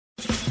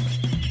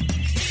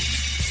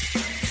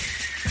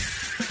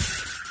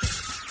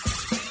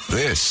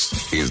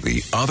This is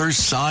The Other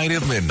Side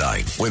of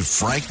Midnight with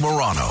Frank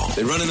Morano.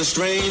 They're running a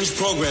strange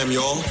program,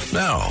 y'all.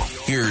 Now,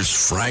 here's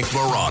Frank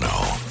Morano.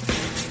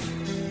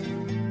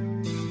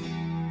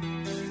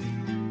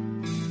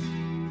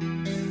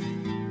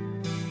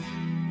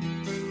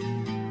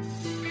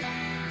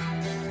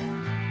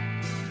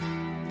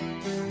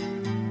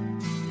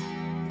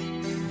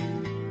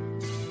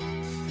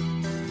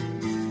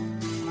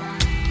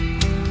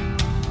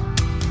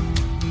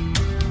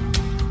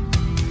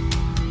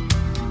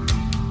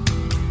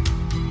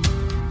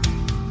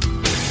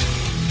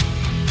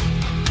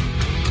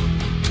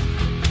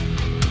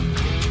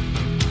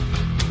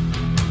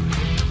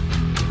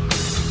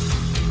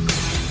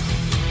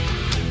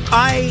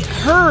 I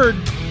heard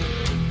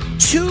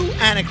two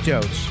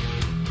anecdotes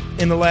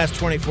in the last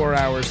 24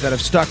 hours that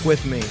have stuck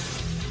with me.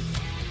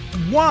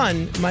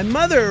 One, my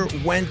mother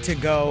went to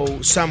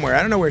go somewhere.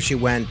 I don't know where she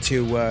went,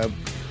 to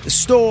the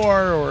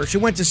store, or she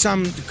went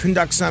to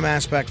conduct some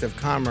aspect of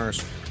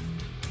commerce.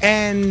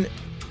 And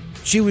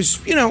she was,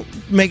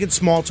 making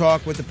small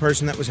talk with the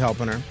person that was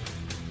helping her.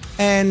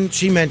 And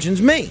she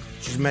mentions me.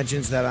 She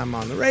mentions that I'm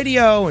on the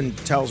radio and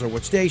tells her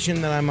what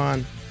station that I'm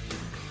on.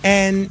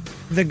 And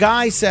the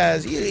guy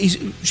says,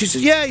 she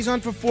says, yeah, he's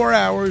on for 4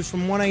 hours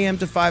from 1 a.m.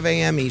 to 5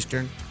 a.m.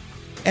 Eastern.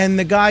 And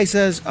the guy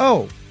says,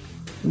 oh,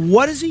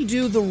 what does he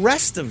do the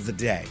rest of the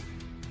day?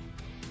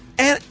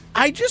 And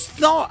I just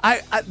thought,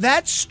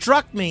 that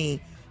struck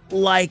me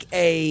like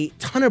a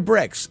ton of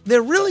bricks.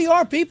 There really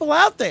are people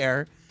out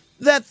there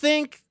that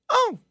think,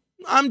 oh,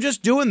 I'm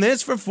just doing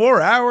this for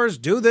 4 hours,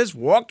 do this,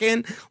 walk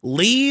in,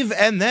 leave,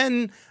 and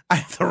then I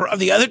have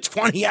the other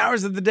 20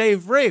 hours of the day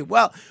free.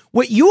 Well,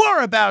 what you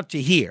are about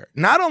to hear,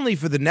 not only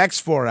for the next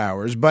 4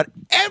 hours, but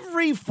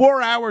every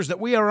 4 hours that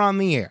we are on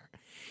the air,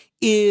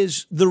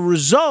 is the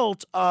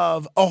result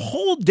of a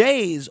whole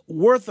day's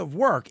worth of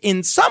work.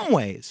 In some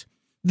ways,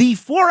 the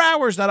 4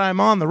 hours that I'm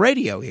on the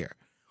radio here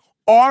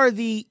are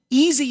the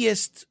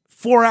easiest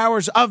 4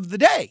 hours of the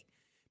day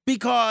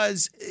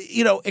because,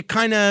 it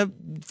kind of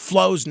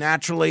flows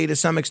naturally to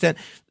some extent.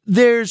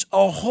 There's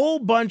a whole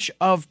bunch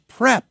of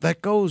prep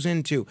that goes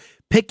into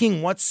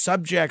picking what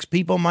subjects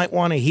people might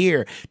want to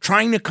hear,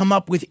 trying to come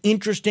up with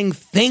interesting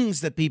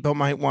things that people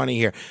might want to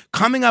hear,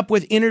 coming up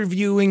with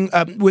interviewing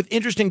with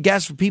interesting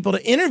guests for people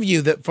to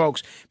interview that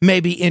folks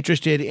may be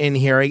interested in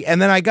hearing. And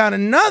then I got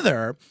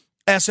another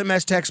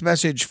SMS text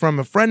message from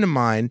a friend of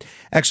mine.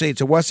 Actually,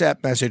 it's a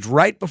WhatsApp message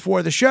right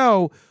before the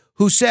show,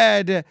 who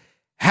said,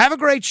 have a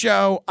great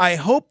show. I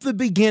hope the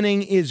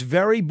beginning is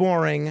very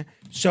boring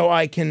so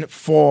I can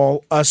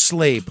fall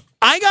asleep.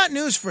 I got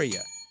news for you.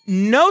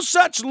 No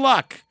such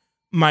luck,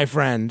 my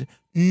friend.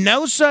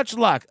 No such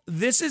luck.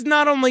 This is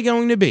not only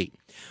going to be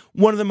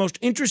one of the most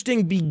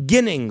interesting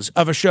beginnings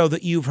of a show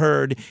that you've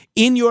heard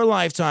in your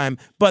lifetime,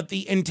 but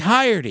the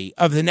entirety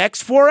of the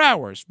next 4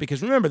 hours,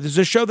 because remember, this is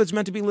a show that's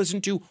meant to be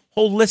listened to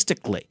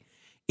holistically,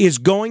 is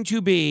going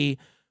to be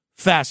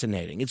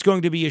fascinating. It's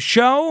going to be a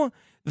show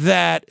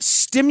that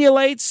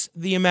stimulates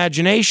the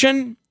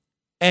imagination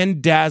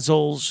and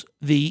dazzles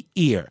the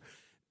ear.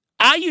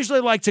 I usually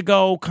like to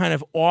go kind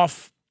of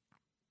off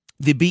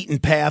the beaten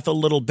path a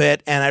little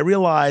bit, and I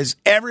realize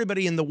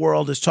everybody in the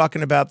world is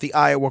talking about the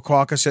Iowa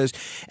caucuses,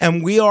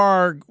 and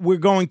we're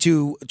going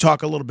to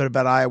talk a little bit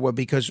about Iowa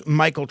because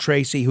Michael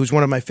Tracy, who's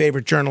one of my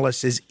favorite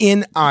journalists, is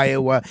in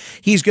Iowa.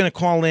 He's going to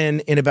call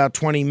in about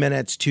 20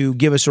 minutes to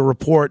give us a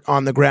report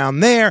on the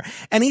ground there,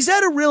 and he's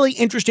had a really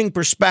interesting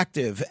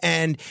perspective,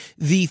 and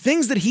the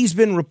things that he's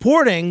been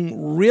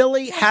reporting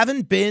really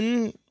haven't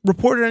been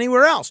reported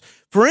anywhere else.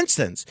 For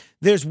instance,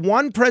 there's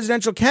one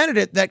presidential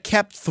candidate that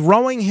kept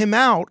throwing him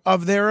out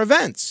of their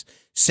events,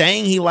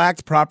 saying he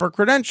lacked proper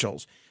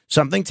credentials.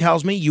 Something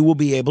tells me you will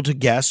be able to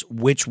guess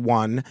which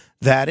one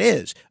that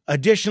is.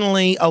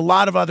 Additionally, a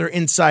lot of other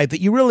insight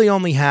that you really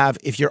only have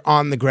if you're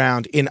on the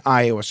ground in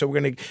Iowa. So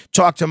we're going to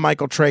talk to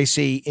Michael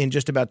Tracy in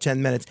just about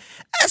 10 minutes.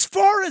 As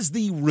far as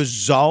the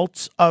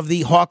result of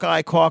the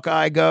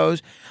Hawkeye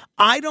goes,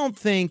 I don't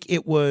think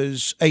it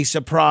was a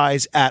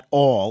surprise at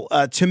all.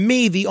 To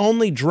me, the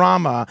only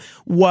drama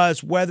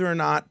was whether or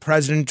not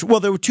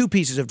there were two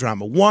pieces of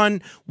drama.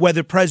 One,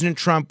 whether President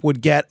Trump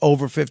would get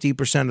over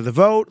 50% of the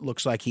vote.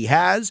 Looks like he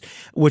has,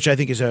 which I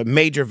think is a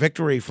major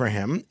victory for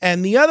him.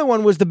 And the other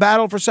one was the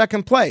battle for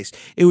second place.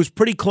 It was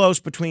pretty close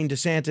between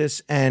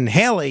DeSantis and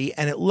Haley,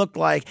 and it looked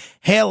like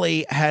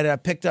Haley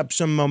had picked up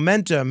some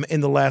momentum in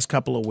the last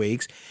couple of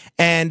weeks.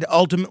 And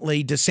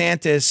ultimately,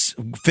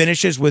 DeSantis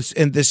finishes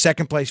in the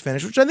second place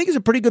finish, which I think is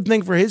a pretty good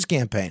thing for his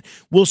campaign.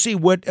 We'll see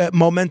what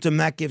momentum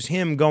that gives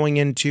him going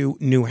into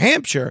New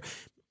Hampshire.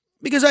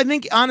 Because I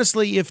think,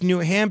 honestly, if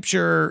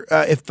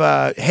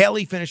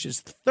Haley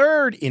finishes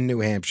third in New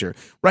Hampshire,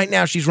 right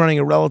now she's running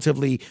a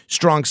relatively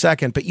strong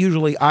second, but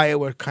usually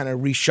Iowa kind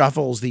of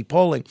reshuffles the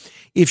polling.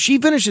 If she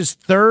finishes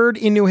third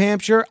in New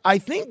Hampshire, I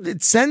think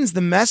it sends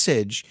the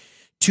message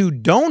to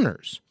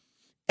donors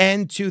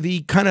and to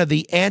the kind of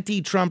the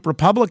anti-Trump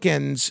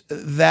Republicans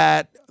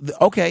that,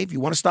 okay, if you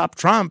want to stop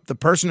Trump, the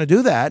person to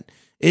do that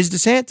is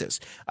DeSantis.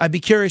 I'd be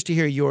curious to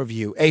hear your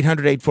view.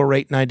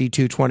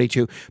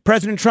 800-848-9222.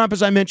 President Trump,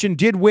 as I mentioned,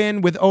 did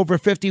win with over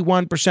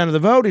 51% of the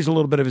vote. Here's a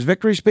little bit of his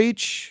victory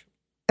speech.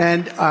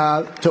 And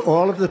to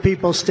all of the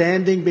people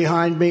standing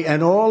behind me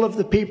and all of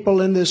the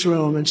people in this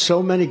room and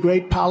so many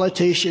great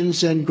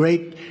politicians and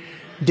great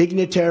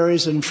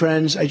dignitaries and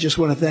friends, I just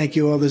want to thank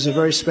you all. This is a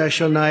very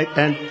special night.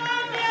 And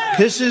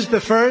this is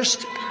the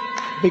first,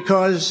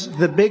 because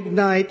the big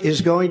night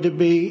is going to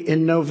be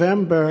in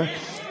November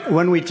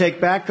when we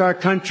take back our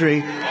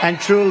country, and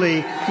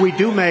truly we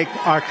do make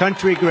our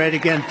country great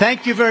again.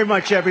 Thank you very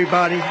much,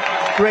 everybody.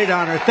 Great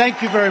honor.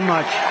 Thank you very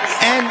much.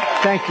 And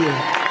thank you.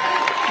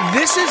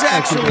 This is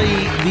actually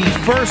the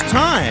first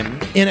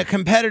time in a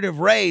competitive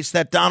race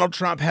that Donald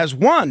Trump has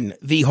won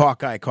the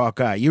Hawkeye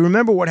Caucus. You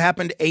remember what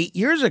happened 8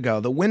 years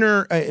ago. The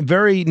winner, a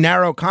very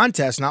narrow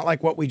contest, not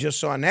like what we just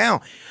saw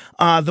now.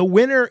 The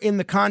winner in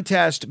the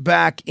contest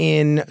back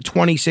in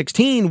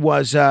 2016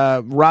 was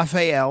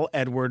Rafael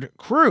Edward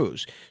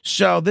Cruz.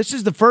 So this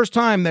is the first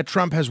time that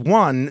Trump has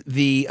won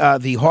the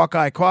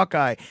Hawkeye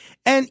Caucus.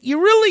 And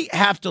you really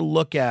have to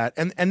look at,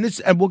 and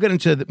we'll get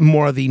into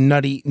more of the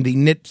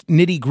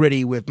nitty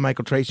gritty with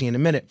Michael Tracy in a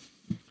minute,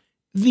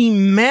 the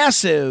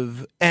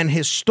massive and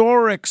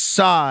historic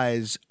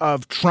size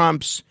of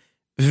Trump's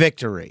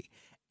victory.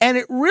 And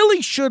it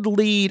really should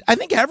lead, I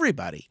think,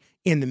 everybody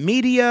in the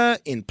media,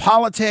 in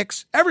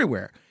politics,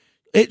 everywhere.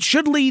 It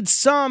should lead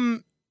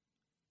some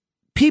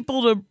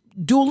people to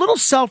do a little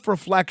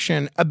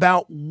self-reflection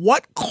about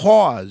what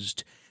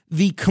caused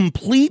the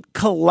complete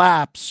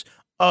collapse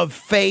of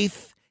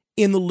faith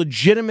in the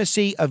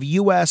legitimacy of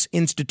U.S.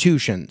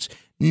 institutions,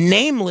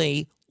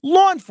 namely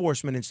law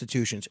enforcement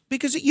institutions.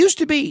 Because it used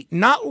to be,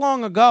 not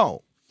long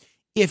ago,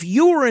 if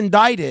you were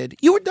indicted,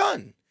 you were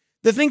done.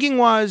 The thinking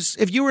was,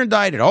 if you were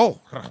indicted,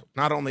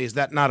 not only is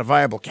that not a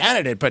viable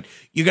candidate, but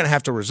you're going to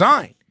have to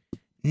resign.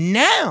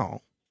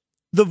 Now,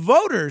 the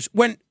voters,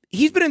 when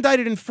he's been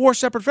indicted in 4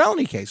 separate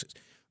felony cases,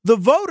 the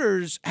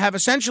voters have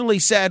essentially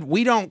said,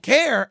 we don't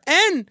care.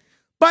 And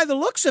by the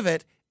looks of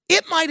it,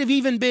 it might have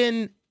even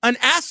been an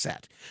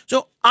asset.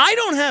 So I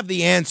don't have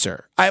the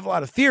answer. I have a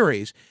lot of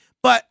theories,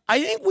 but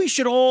I think we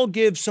should all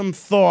give some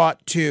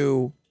thought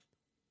to,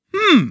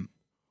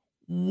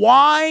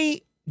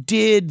 why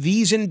did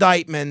these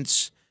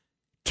indictments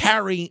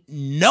carry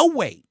no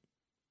weight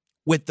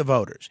with the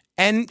voters?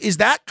 And is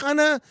that kind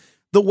of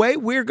the way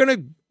we're going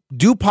to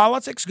do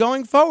politics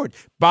going forward?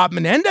 Bob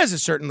Menendez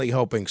is certainly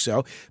hoping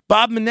so.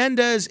 Bob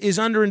Menendez is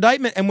under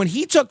indictment, and when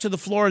he took to the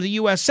floor of the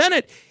U.S.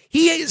 Senate,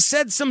 he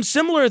said some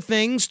similar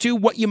things to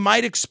what you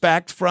might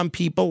expect from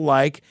people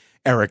like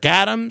Eric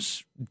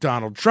Adams,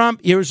 Donald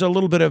Trump. Here's a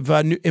little bit of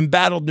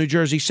embattled New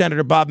Jersey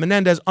Senator Bob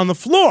Menendez on the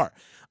floor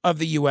of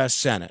the U.S.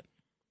 Senate.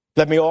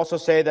 Let me also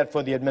say that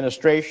for the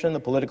administration, the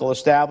political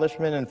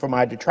establishment, and for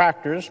my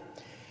detractors,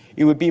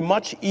 it would be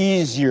much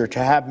easier to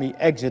have me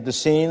exit the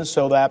scene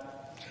so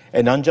that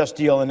an unjust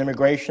deal in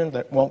immigration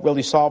that won't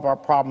really solve our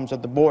problems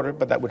at the border,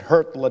 but that would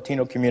hurt the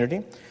Latino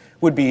community,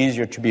 would be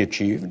easier to be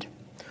achieved,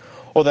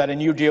 or that a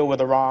new deal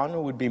with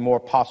Iran would be more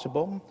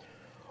possible,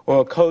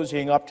 or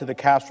cozying up to the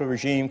Castro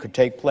regime could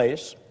take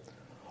place,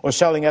 or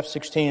selling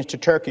F-16s to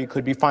Turkey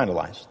could be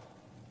finalized.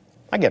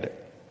 I get it.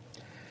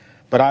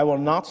 But I will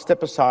not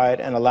step aside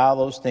and allow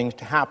those things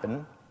to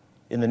happen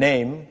in the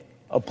name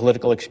of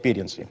political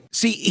expediency.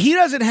 See, he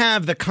doesn't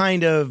have the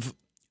kind of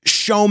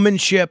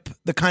showmanship,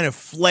 the kind of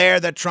flair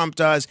that Trump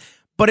does.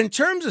 But in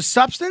terms of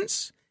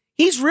substance,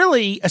 he's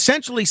really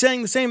essentially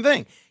saying the same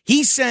thing.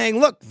 He's saying,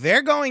 look,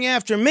 they're going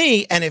after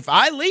me, and if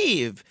I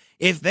leave,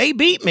 if they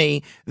beat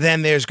me,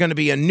 then there's going to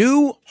be a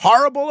new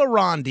horrible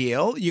Iran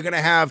deal. You're going to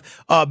have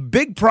a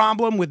big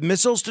problem with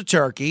missiles to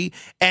Turkey,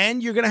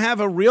 and you're going to have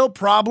a real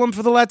problem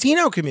for the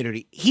Latino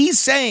community. He's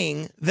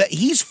saying that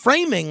he's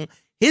framing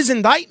his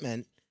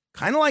indictment,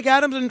 kind of like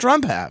Adams and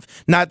Trump have,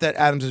 not that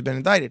Adams has been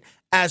indicted,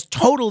 as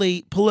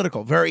totally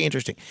political. Very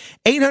interesting.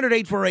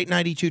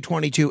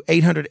 800-848-9222,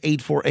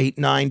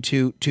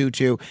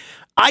 800-848-9222.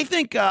 I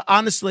think,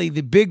 honestly,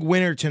 the big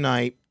winner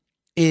tonight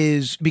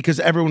is because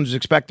everyone was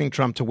expecting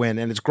Trump to win,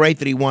 and it's great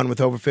that he won with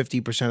over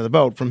 50% of the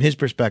vote from his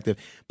perspective.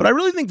 But I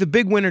really think the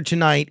big winner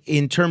tonight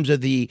in terms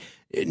of the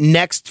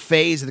next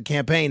phase of the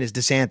campaign is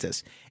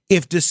DeSantis.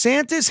 If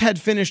DeSantis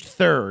had finished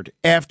third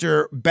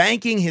after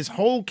banking his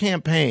whole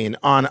campaign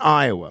on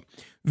Iowa,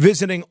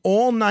 visiting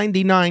all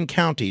 99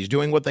 counties,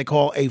 doing what they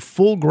call a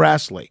full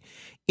Grassley,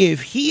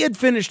 if he had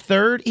finished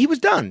third, he was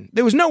done.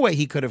 There was no way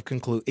he could have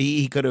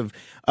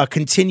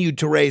continued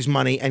to raise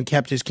money and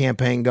kept his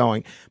campaign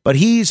going. But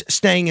he's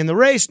staying in the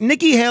race.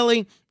 Nikki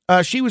Haley,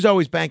 she was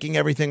always banking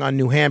everything on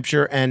New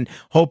Hampshire and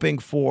hoping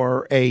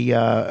for a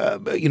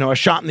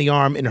shot in the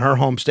arm in her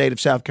home state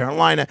of South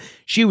Carolina.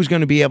 She was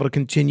going to be able to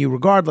continue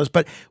regardless.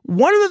 But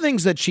one of the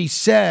things that she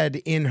said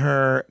in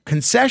her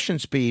concession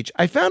speech,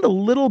 I found a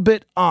little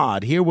bit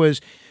odd. Here was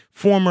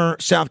former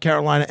South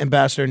Carolina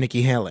Ambassador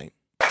Nikki Haley.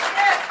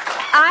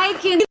 I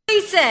can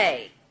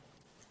say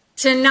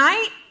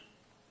tonight,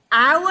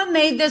 Iowa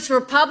made this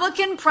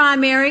Republican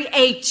primary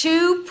a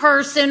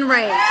two-person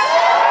race.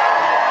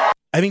 I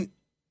mean,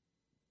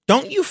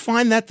 Don't you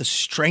find that the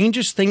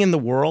strangest thing in the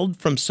world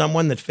from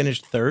someone that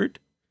finished third?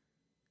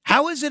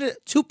 How is it a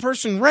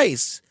two-person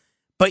race,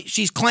 but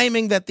she's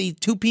claiming that the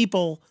two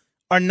people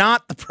are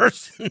not the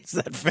persons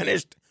that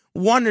finished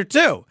one or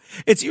two?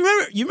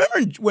 You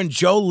remember when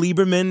Joe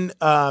Lieberman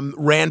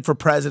ran for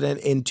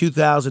president in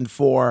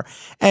 2004,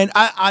 and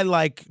I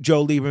like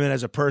Joe Lieberman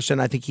as a person.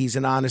 I think he's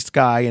an honest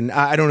guy, and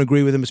I don't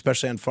agree with him,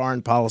 especially on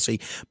foreign policy,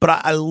 but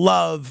I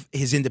love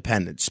his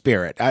independent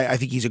spirit. I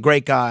think he's a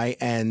great guy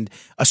and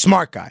a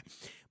smart guy.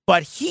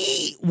 But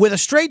he, with a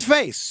straight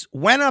face,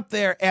 went up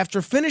there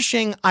after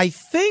finishing, I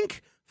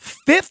think,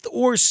 5th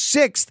or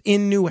 6th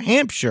in New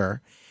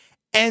Hampshire,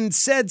 and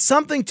said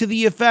something to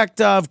the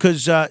effect of,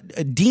 because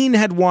Dean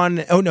had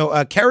won,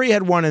 Kerry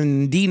had won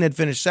and Dean had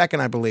finished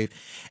second, I believe.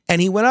 And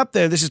he went up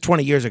there, this is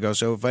 20 years ago,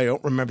 so if I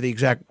don't remember the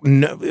exact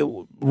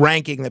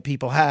ranking that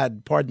people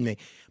had, pardon me.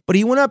 But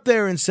he went up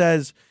there and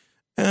says,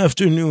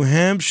 after New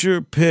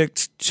Hampshire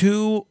picked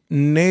 2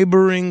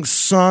 neighboring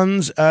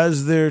sons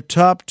as their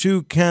top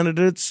 2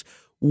 candidates,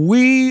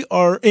 we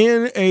are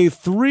in a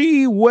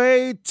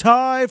 3-way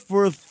tie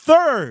for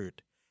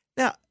third.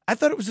 Now, I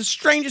thought it was the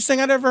strangest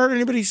thing I'd ever heard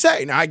anybody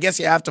say. Now, I guess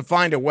you have to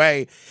find a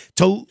way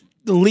to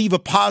leave a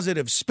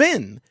positive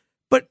spin,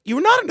 but you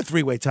were not in a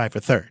 3-way tie for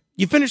third.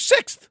 You finished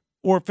 6th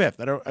or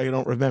 5th. I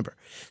don't remember.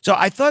 So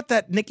I thought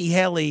that Nikki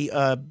Haley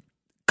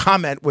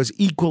comment was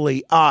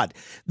equally odd.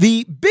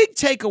 The big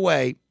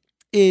takeaway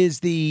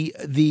is the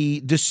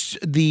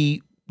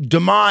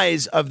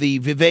demise of the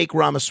Vivek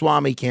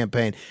Ramaswamy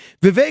campaign.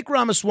 Vivek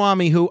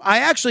Ramaswamy, who I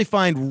actually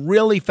find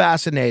really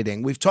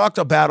fascinating. We've talked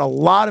about a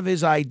lot of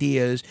his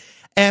ideas,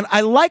 and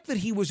I like that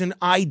he was an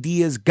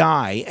ideas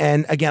guy.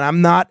 And again,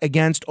 I'm not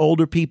against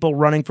older people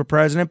running for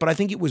president, but I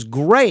think it was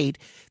great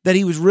that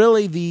he was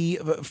really the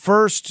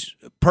first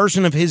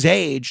person of his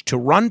age to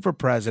run for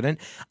president.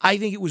 I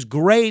think it was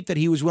great that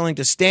he was willing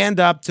to stand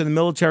up to the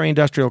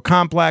military-industrial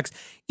complex,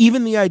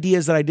 even the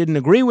ideas that I didn't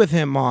agree with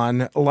him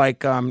on,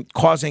 like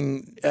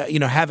having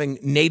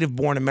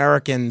native-born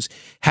Americans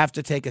have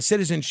to take a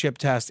citizenship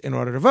test in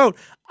order to vote.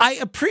 I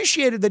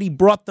appreciated that he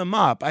brought them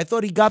up. I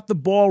thought he got the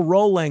ball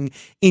rolling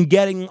in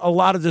getting a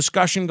lot of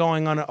discussion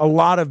going on a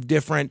lot of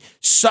different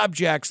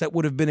subjects that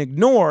would have been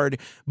ignored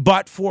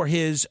but for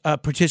his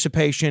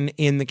participation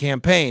in the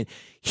campaign.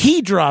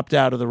 He dropped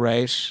out of the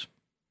race.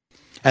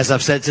 As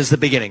I've said since the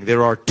beginning,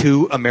 there are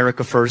 2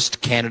 America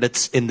First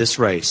candidates in this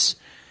race.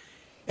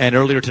 And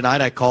earlier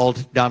tonight, I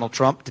called Donald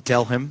Trump to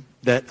tell him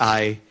that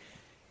I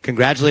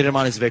congratulated him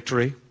on his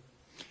victory.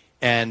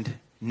 And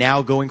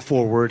now going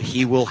forward,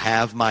 he will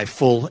have my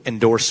full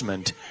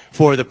endorsement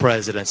for the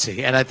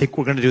presidency. And I think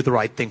we're going to do the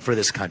right thing for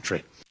this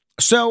country.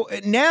 So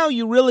now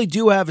you really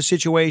do have a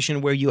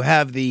situation where you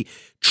have the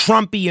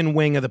Trumpian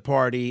wing of the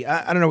party.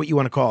 I don't know what you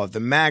want to call it, the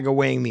MAGA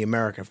wing, the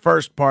America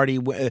First Party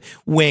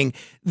wing,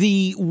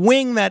 the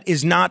wing that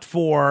is not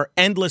for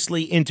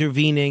endlessly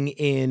intervening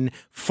in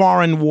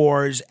foreign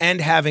wars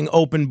and having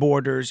open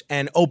borders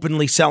and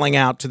openly selling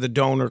out to the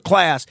donor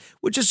class,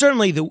 which is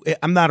certainly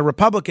I'm not a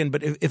Republican,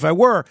 but if I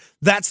were,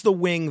 that's the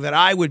wing that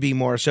I would be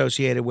more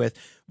associated with,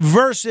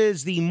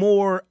 versus the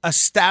more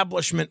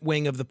establishment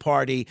wing of the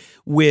party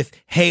with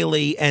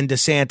Haley and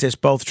DeSantis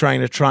both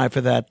trying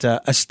for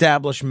that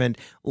establishment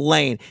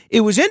lane.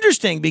 It was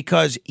interesting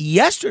because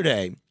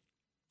yesterday,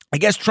 I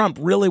guess Trump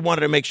really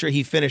wanted to make sure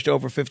he finished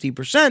over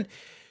 50%.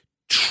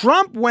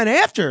 Trump went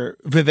after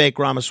Vivek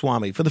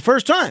Ramaswamy for the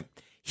first time.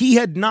 He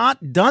had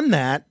not done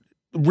that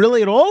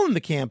really at all in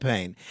the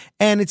campaign.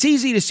 And it's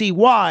easy to see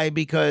why,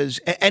 because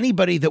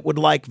anybody that would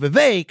like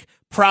Vivek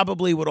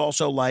probably would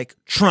also like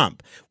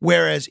Trump.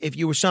 Whereas if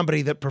you were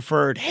somebody that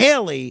preferred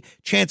Haley,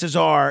 chances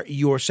are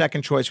your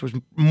second choice was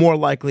more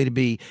likely to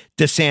be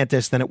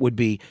DeSantis than it would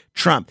be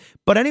Trump.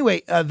 But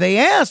anyway, they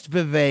asked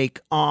Vivek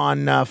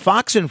on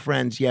Fox and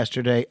Friends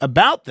yesterday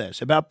about this,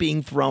 about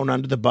being thrown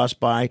under the bus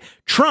by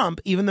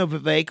Trump, even though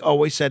Vivek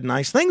always said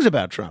nice things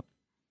about Trump.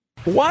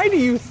 Why do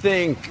you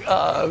think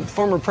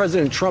former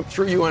President Trump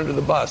threw you under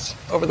the bus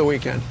over the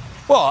weekend?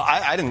 Well,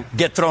 I didn't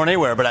get thrown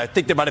anywhere, but I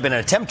think there might have been an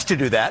attempt to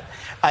do that.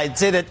 I'd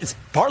say that it's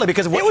partly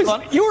because of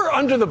what you were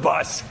under the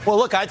bus. Well,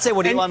 look, I'd say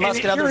what Elon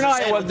Musk and others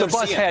are saying. The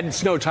bus had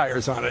snow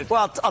tires on it.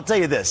 Well, I'll tell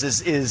you this: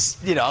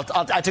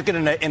 I took it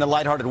in a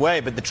lighthearted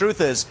way, but the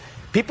truth is,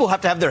 people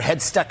have to have their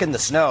heads stuck in the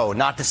snow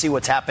not to see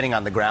what's happening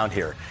on the ground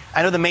here.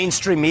 I know the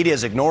mainstream media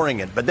is ignoring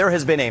it, but there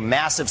has been a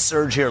massive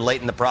surge here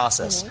late in the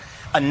process.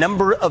 Mm-hmm. A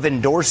number of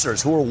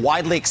endorsers who were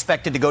widely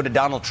expected to go to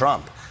Donald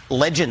Trump.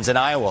 Legends in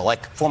Iowa,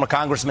 like former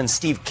Congressman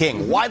Steve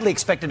King, widely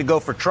expected to go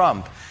for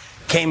Trump,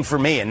 came for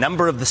me. A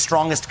number of the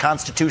strongest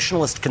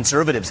constitutionalist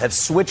conservatives have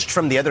switched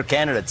from the other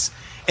candidates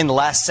in the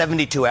last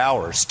 72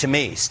 hours to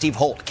me. Steve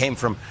Holt came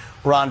from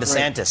Ron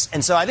DeSantis. Right.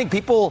 And so I think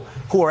people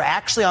who are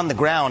actually on the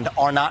ground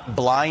are not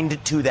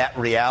blind to that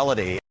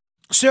reality.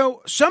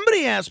 So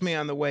somebody asked me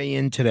on the way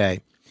in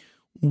today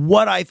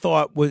what I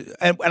thought was,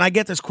 and I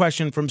get this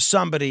question from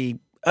somebody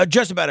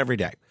just about every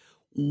day,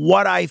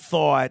 what I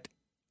thought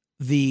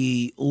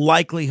the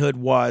likelihood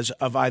was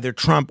of either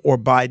Trump or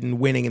Biden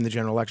winning in the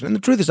general election. And the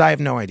truth is, I have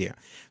no idea.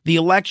 The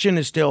election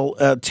is still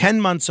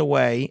 10 months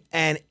away,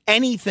 and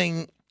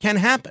anything can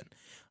happen.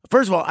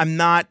 First of all, I'm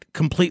not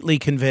completely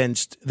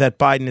convinced that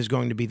Biden is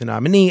going to be the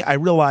nominee. I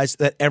realize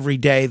that every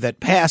day that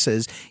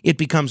passes, it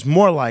becomes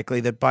more likely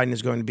that Biden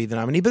is going to be the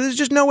nominee, but there's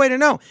just no way to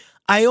know.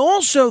 I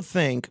also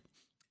think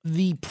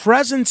the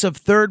presence of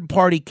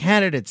third-party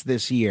candidates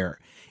this year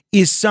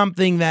is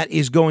something that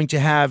is going to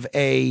have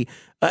an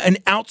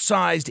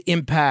outsized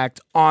impact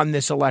on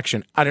this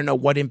election. I don't know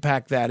what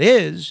impact that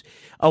is.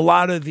 A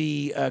lot of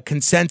the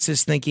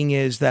consensus thinking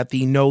is that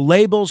the no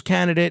labels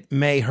candidate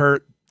may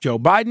hurt Joe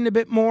Biden a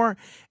bit more,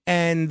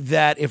 and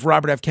that if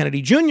Robert F.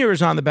 Kennedy Jr.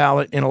 is on the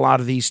ballot in a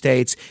lot of these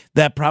states,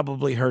 that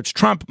probably hurts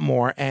Trump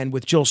more. And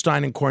with Jill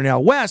Stein and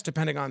Cornel West,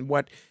 depending on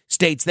what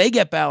states they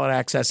get ballot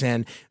access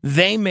in,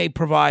 they may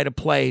provide a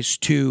place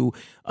to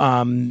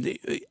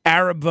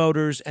Arab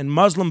voters and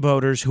Muslim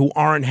voters who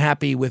aren't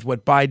happy with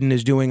what Biden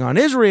is doing on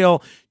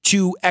Israel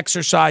to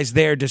exercise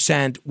their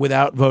dissent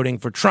without voting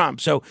for Trump.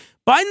 So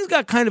Biden's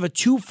got kind of a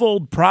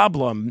twofold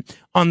problem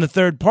on the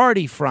third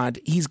party front.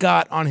 He's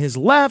got on his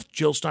left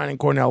Jill Stein and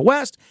Cornel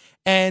West,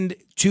 and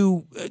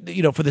for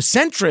the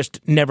centrist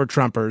never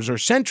Trumpers or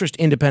centrist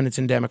independents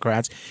and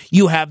Democrats,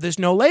 you have this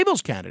no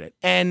labels candidate.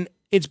 And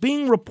it's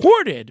being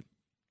reported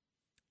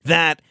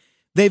that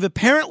they've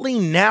apparently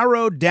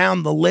narrowed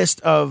down the list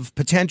of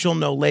potential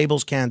no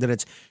labels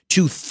candidates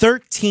to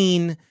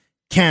 13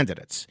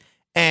 candidates.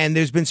 And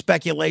there's been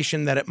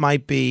speculation that it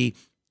might be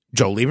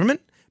Joe Lieberman.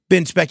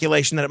 Been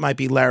speculation that it might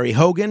be Larry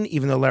Hogan,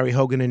 even though Larry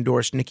Hogan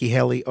endorsed Nikki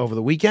Haley over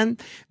the weekend.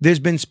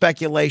 There's been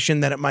speculation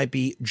that it might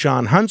be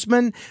John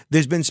Huntsman.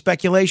 There's been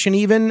speculation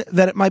even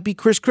that it might be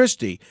Chris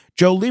Christie.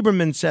 Joe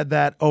Lieberman said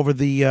that over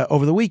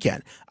the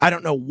weekend. I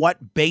don't know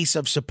what base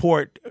of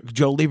support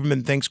Joe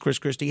Lieberman thinks Chris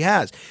Christie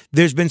has.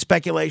 There's been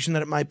speculation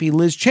that it might be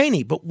Liz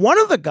Cheney. But one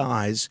of the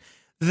guys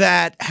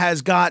that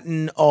has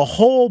gotten a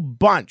whole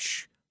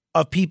bunch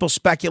of people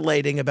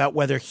speculating about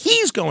whether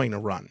he's going to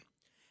run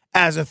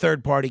as a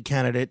third-party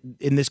candidate,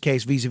 in this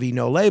case vis-a-vis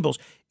no labels,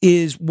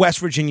 is West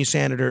Virginia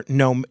Senator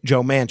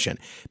Joe Manchin,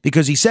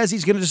 because he says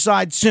he's going to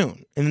decide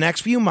soon, in the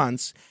next few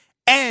months,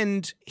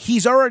 and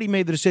he's already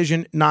made the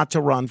decision not to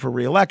run for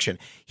re-election.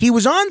 He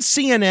was on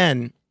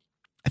CNN,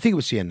 I think it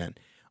was CNN,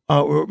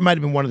 or it might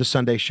have been one of the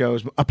Sunday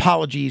shows.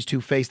 Apologies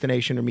to Face the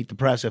Nation or Meet the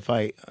Press if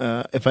I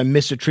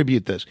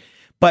misattribute this.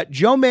 But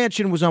Joe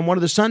Manchin was on one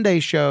of the Sunday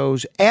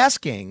shows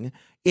asking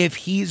if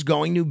he's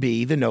going to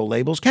be the no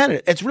labels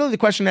candidate. It's really the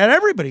question that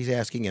everybody's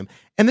asking him.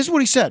 And this is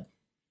what he said.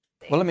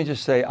 Well, let me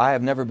just say, I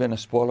have never been a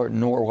spoiler,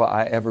 nor will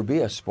I ever be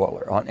a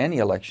spoiler on any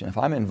election. If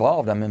I'm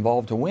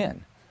involved to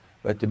win.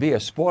 But to be a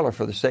spoiler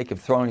for the sake of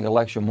throwing the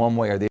election one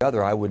way or the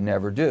other, I would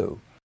never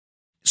do.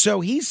 So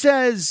he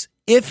says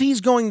if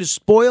he's going to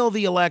spoil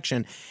the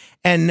election,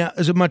 and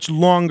there's a much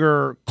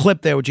longer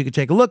clip there which you could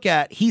take a look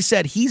at, he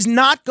said he's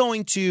not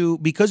going to,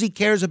 because he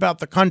cares about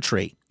the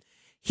country,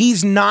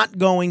 he's not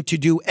going to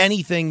do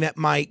anything that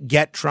might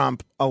get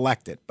Trump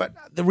elected. But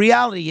the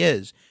reality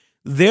is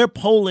their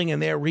polling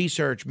and their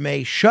research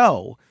may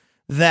show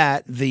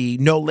that the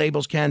no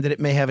labels candidate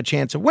may have a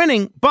chance of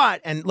winning.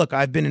 But, and look,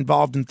 I've been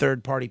involved in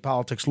third party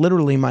politics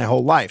literally my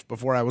whole life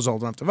before I was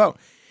old enough to vote.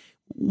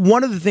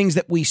 One of the things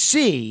that we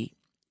see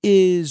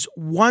is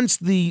once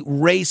the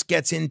race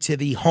gets into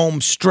the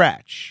home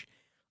stretch,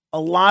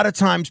 a lot of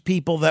times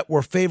people that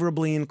were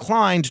favorably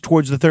inclined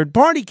towards the third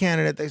party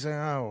candidate, they say,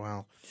 oh,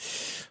 well,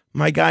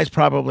 my guy's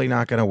probably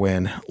not going to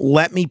win.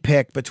 Let me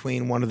pick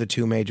between one of the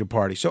two major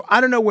parties. So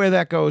I don't know where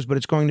that goes, but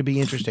it's going to be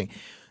interesting.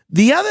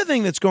 The other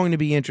thing that's going to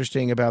be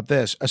interesting about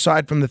this,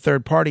 aside from the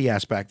third party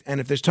aspect, and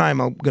if there's time,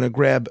 I'm going to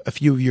grab a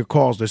few of your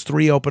calls. There's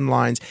 3 open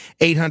lines,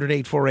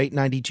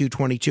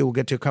 800-848-9222. We'll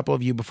get to a couple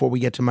of you before we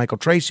get to Michael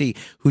Tracy,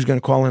 who's going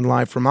to call in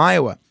live from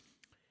Iowa.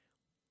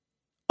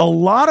 A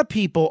lot of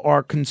people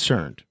are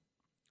concerned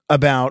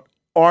about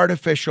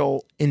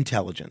artificial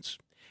intelligence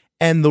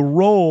and the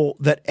role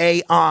that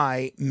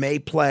AI may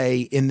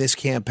play in this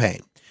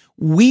campaign.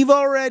 We've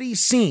already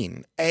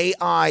seen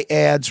AI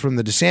ads from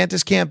the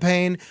DeSantis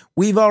campaign.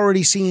 We've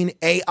already seen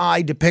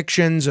AI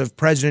depictions of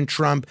President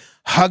Trump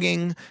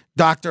hugging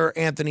Dr.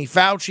 Anthony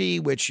Fauci,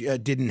 which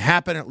didn't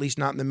happen, at least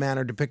not in the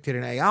manner depicted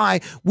in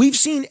AI. We've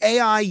seen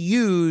AI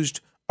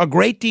used a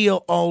great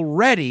deal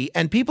already,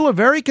 and people are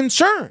very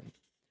concerned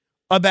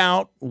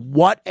about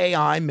what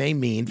AI may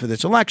mean for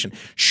this election.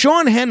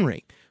 Sean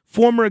Henry,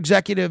 former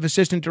executive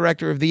assistant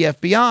director of the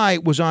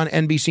FBI, was on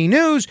NBC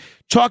News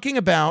talking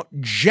about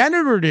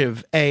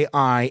generative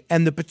AI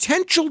and the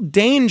potential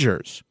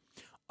dangers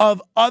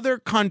of other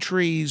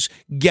countries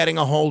getting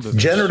a hold of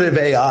this? Generative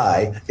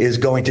AI is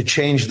going to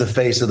change the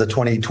face of the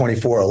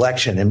 2024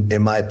 election,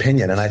 in my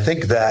opinion. And I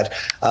think that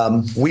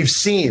we've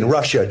seen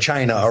Russia,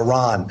 China,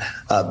 Iran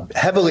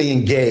heavily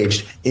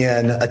engaged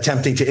in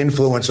attempting to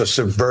influence or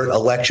subvert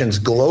elections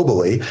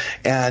globally.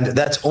 And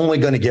that's only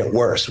going to get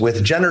worse.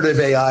 With generative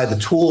AI, the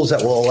tools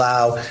that will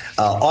allow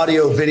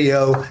audio,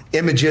 video,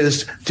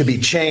 images to be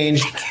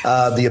changed,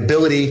 the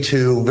ability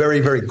to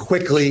very, very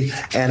quickly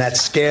and at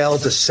scale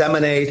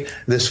disseminate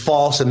this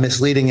false and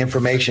misleading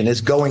information is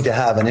going to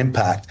have an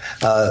impact.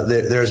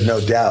 There's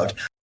no doubt.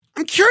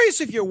 I'm curious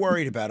if you're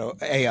worried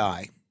about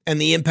AI and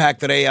the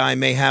impact that AI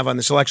may have on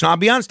this election. I'll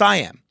be honest, I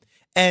am.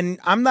 And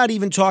I'm not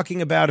even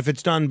talking about if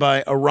it's done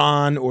by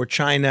Iran or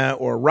China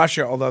or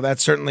Russia, although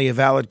that's certainly a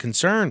valid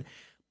concern.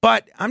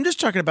 But I'm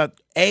just talking about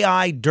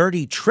AI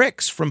dirty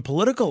tricks from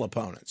political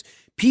opponents.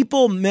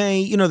 People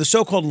may, the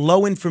so-called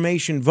low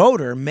information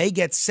voter may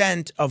get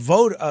sent a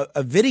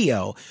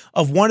video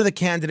of one of the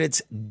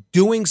candidates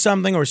doing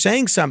something or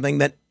saying something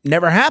that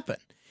never happened.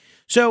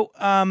 So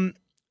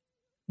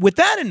with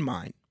that in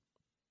mind,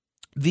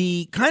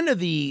 the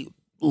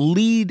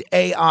lead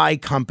AI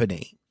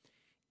company,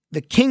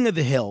 the king of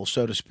the hill,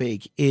 so to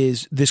speak,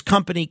 is this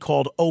company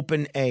called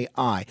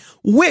OpenAI,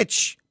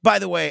 which, by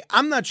the way,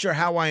 I'm not sure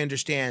how I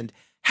understand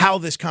how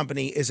this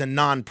company is a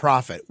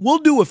nonprofit. We'll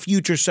do a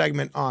future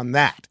segment on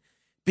that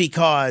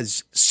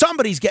because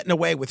somebody's getting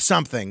away with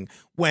something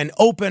when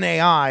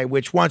OpenAI,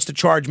 which wants to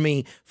charge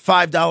me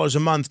 $5 a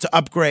month to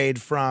upgrade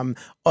from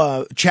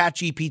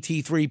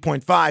ChatGPT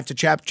 3.5 to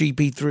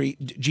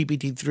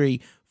GPT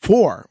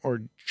 3.4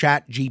 or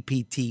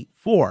ChatGPT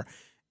 4.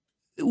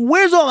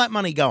 Where's all that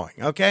money going?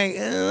 Okay,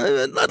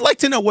 I'd like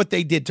to know what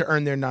they did to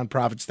earn their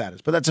nonprofit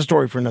status, but that's a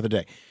story for another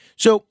day.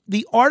 So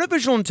the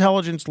artificial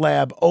intelligence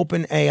lab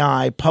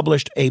OpenAI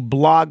published a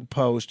blog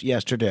post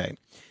yesterday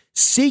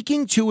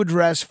seeking to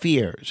address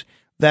fears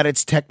that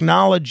its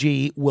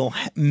technology will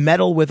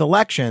meddle with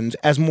elections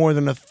as more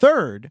than a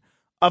third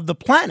of the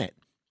planet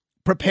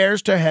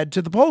prepares to head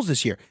to the polls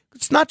this year.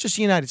 It's not just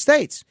the United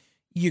States.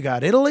 You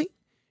got Italy.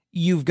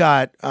 You've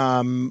got,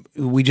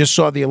 we just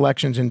saw the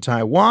elections in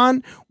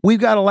Taiwan.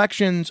 We've got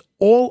elections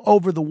all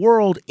over the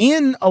world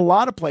in a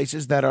lot of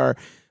places that are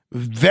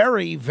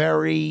very,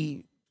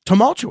 very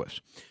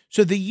tumultuous.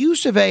 So the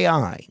use of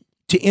AI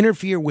to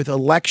interfere with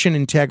election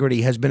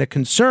integrity has been a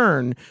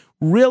concern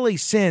really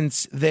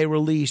since they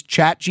released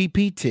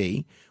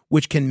ChatGPT,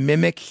 which can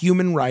mimic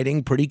human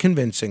writing pretty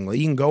convincingly.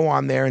 You can go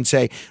on there and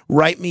say,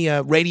 write me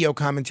a radio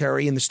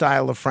commentary in the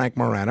style of Frank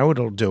Morano.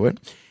 It'll do it.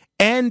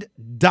 And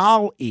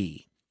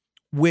DALL-E,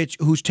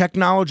 whose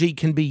technology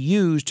can be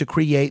used to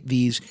create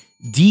these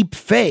deep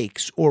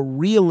fakes or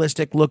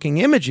realistic looking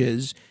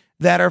images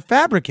that are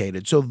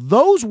fabricated. So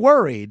those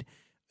worried,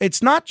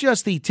 it's not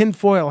just the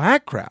tinfoil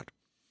hat crowd.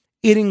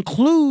 It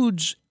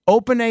includes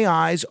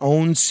OpenAI's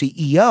own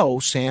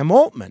CEO, Sam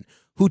Altman,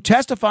 who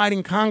testified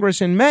in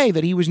Congress in May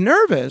that he was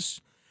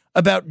nervous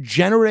about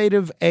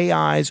generative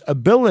AI's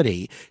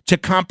ability to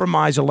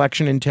compromise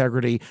election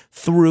integrity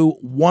through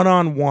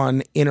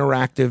one-on-one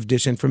interactive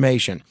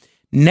disinformation.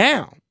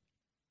 Now,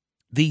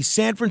 the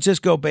San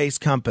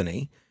Francisco-based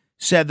company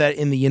said that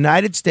in the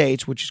United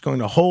States, which is going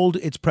to hold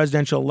its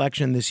presidential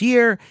election this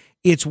year,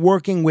 it's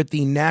working with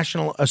the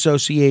National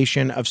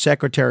Association of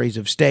Secretaries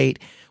of State,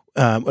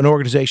 an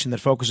organization that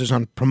focuses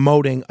on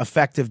promoting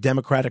effective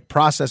democratic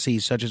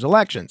processes such as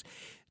elections.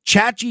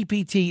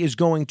 ChatGPT is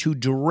going to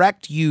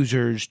direct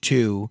users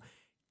to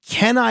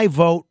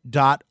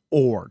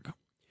canivote.org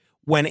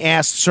when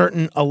asked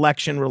certain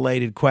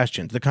election-related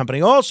questions. The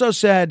company also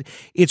said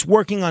it's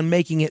working on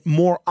making it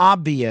more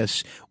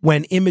obvious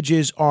when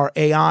images are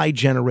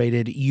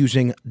AI-generated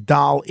using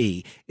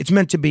DALL-E.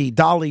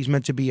 DALL-E is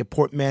meant to be a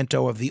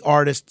portmanteau of the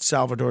artist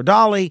Salvador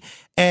Dali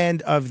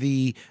and of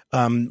the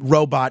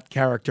robot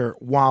character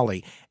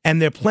WALL-E. And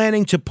they're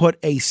planning to put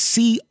a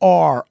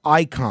CR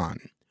icon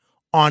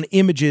on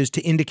images to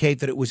indicate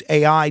that it was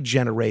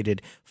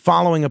AI-generated,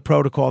 following a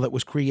protocol that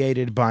was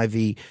created by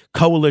the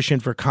Coalition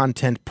for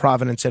Content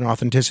Provenance and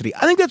Authenticity.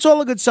 I think that's all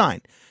a good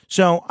sign.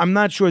 So I'm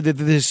not sure that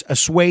this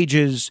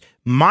assuages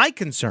my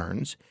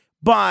concerns,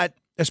 but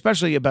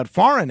especially about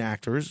foreign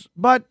actors,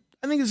 but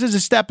I think this is a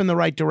step in the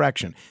right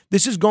direction.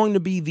 This is going to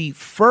be the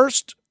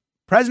first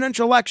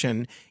presidential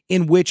election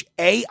in which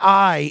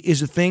AI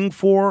is a thing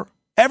for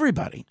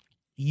everybody.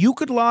 You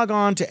could log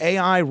on to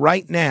AI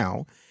right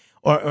now,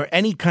 or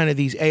any kind of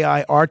these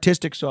AI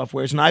artistic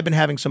softwares. And I've been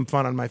having some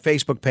fun on my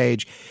Facebook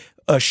page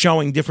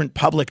showing different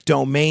public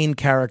domain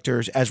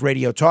characters as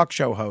radio talk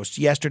show hosts.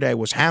 Yesterday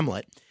was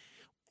Hamlet.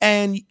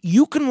 And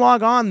you can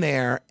log on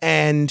there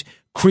and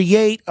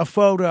create a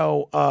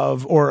photo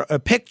of or a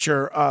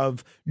picture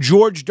of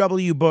George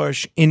W.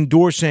 Bush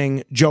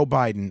endorsing Joe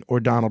Biden or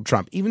Donald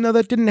Trump, even though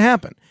that didn't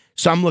happen.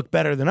 Some look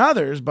better than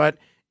others, but,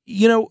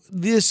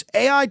 this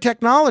AI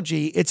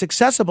technology, it's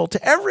accessible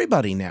to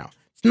everybody now.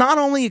 Not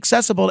only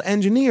accessible to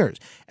engineers.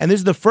 And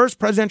this is the first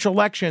presidential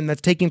election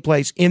that's taking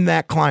place in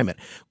that climate.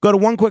 Go to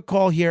one quick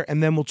call here,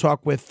 and then we'll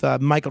talk with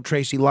Michael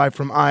Tracy live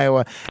from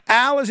Iowa.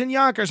 Al is in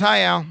Yonkers.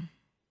 Hi, Al.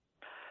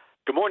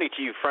 Good morning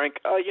to you, Frank.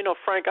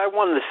 Frank, I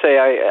wanted to say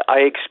I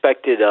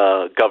expected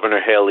Ambassador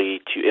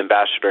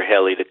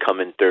Haley to come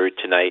in third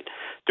tonight.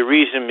 The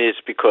reason is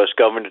because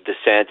Governor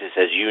DeSantis,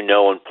 as you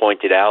know and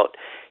pointed out,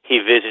 he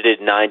visited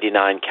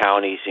 99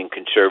 counties in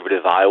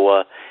conservative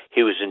Iowa.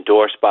 He was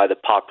endorsed by the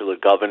popular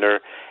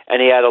governor,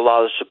 and he had a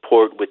lot of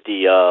support with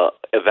the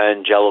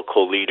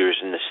evangelical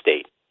leaders in the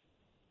state.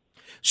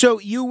 So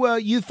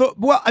you thought,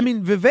 well, I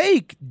mean,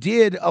 Vivek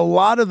did a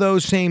lot of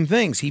those same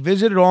things. He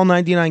visited all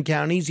 99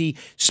 counties. He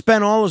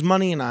spent all his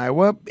money in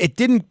Iowa. It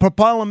didn't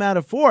propel him out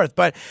of fourth.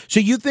 But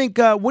so you think,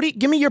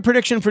 give me your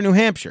prediction for New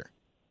Hampshire.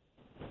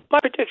 My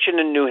prediction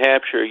in New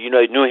Hampshire,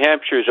 New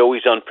Hampshire is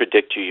always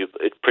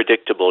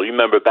unpredictable. You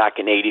remember back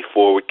in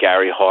 '84 with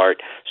Gary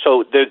Hart.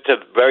 So it's a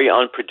very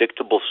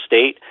unpredictable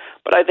state.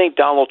 But I think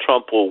Donald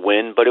Trump will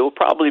win. But it will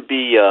probably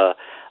be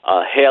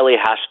Haley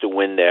has to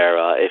win there.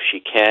 If she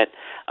can't,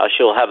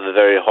 she'll have a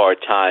very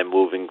hard time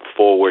moving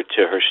forward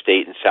to her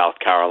state in South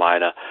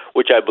Carolina,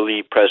 which I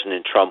believe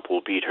President Trump will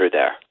beat her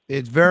there.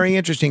 It's very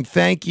interesting.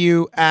 Thank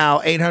you,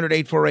 Al.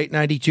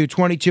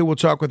 800-848-9222. We'll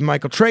talk with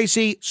Michael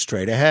Tracy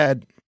straight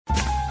ahead.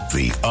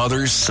 The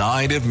Other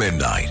Side of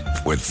Midnight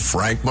with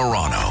Frank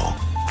Morano.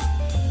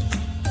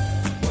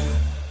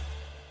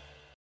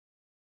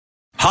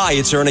 Hi,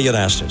 it's Ernie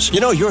Anastas.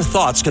 Your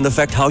thoughts can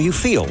affect how you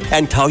feel,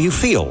 and how you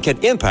feel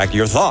can impact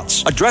your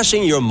thoughts.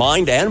 Addressing your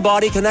mind and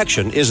body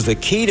connection is the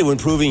key to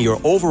improving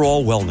your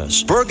overall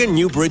wellness. Bergen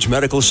New Bridge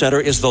Medical Center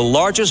is the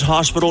largest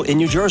hospital in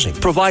New Jersey,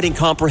 providing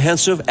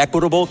comprehensive,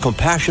 equitable,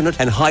 compassionate,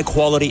 and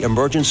high-quality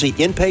emergency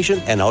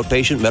inpatient and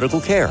outpatient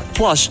medical care,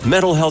 plus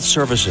mental health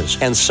services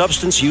and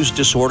substance use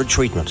disorder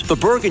treatment. The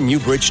Bergen New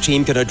Bridge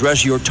team can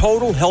address your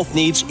total health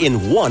needs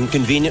in one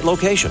convenient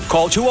location.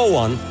 Call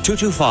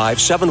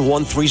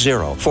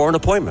 201-225-7130. For an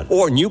appointment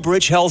or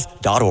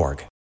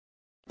newbridgehealth.org.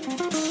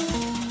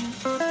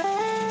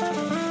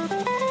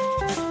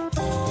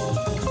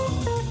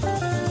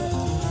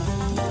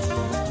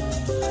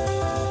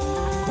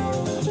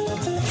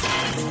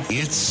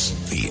 It's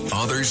The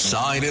Other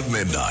Side of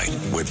Midnight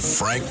with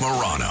Frank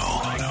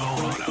Morano.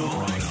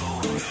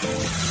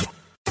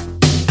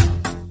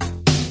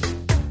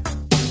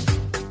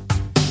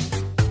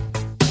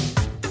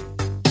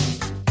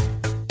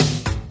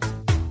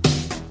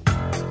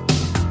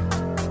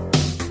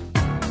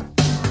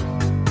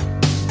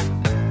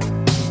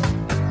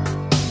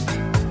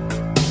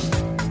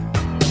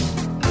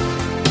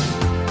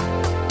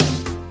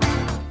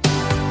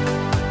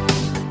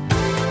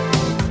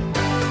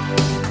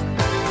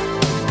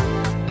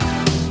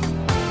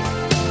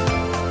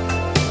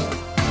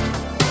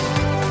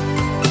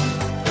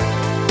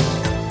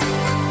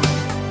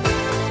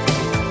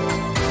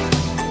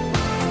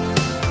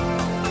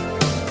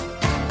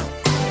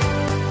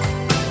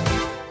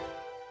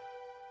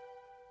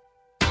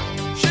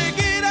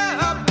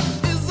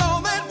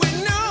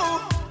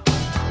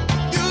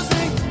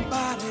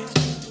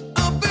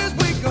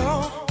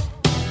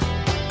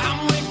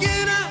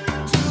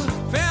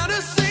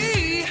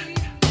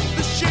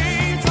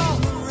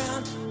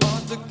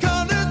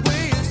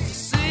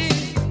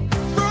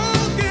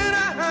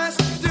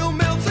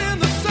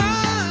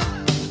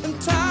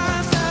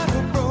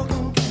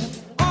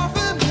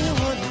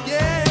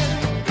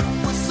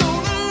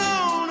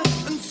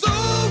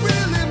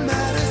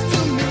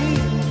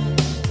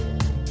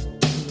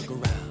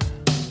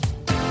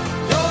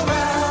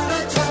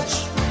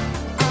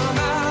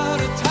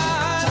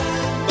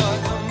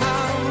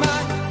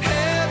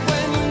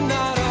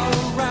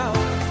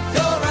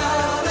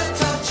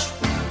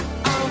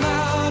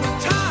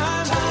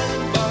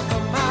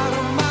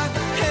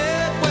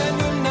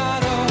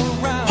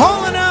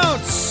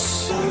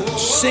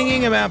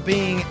 Singing about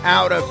being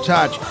out of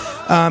touch.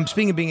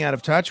 Speaking of being out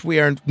of touch, we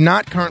are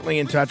not currently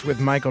in touch with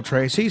Michael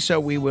Tracy, so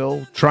we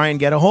will try and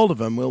get a hold of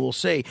him. We'll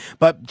see.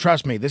 But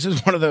trust me, this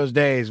is one of those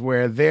days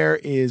where there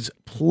is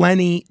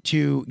plenty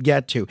to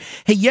get to.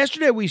 Hey,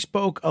 yesterday we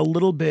spoke a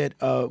little bit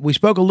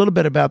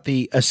about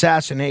the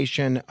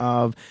assassination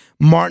of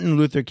Martin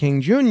Luther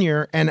King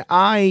Jr., and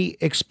I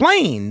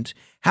explained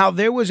how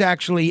there was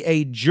actually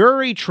a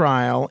jury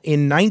trial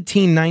in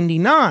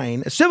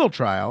 1999, a civil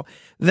trial,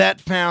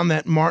 that found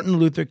that Martin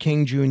Luther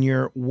King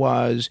Jr.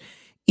 was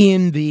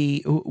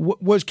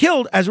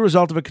killed as a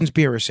result of a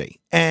conspiracy.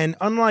 And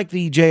unlike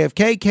the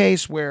JFK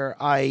case, where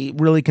I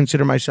really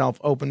consider myself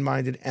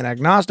open-minded and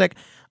agnostic,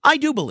 I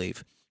do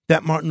believe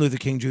that Martin Luther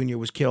King Jr.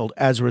 was killed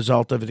as a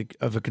result of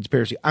a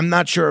conspiracy. I'm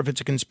not sure if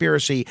it's a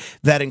conspiracy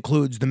that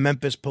includes the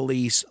Memphis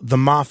police, the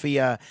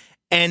mafia,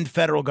 and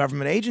federal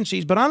government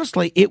agencies, but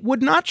honestly, it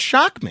would not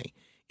shock me.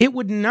 It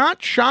would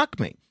not shock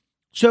me.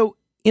 So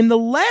in the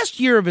last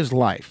year of his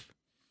life,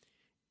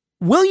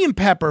 William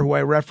Pepper, who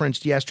I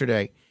referenced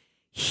yesterday,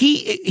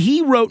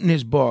 he wrote in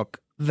his book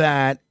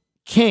that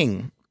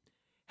King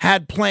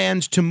had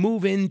plans to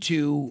move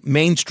into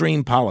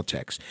mainstream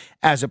politics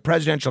as a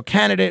presidential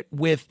candidate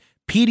with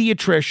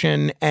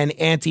pediatrician and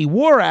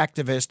anti-war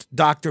activist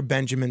Dr.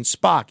 Benjamin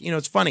Spock.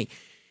 It's funny.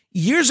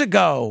 Years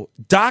ago,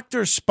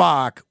 Dr.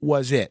 Spock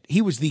was it.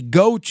 He was the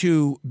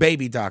go-to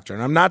baby doctor.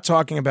 And I'm not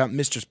talking about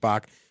Mr.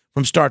 Spock,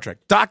 from Star Trek.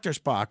 Dr.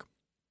 Spock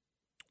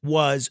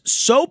was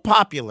so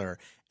popular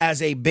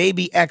as a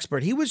baby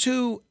expert. He was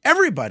who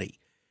everybody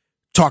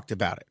talked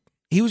about it.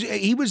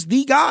 He was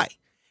the guy.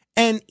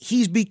 And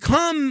he's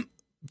become,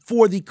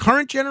 for the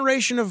current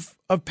generation of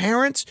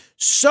parents,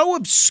 so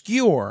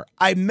obscure.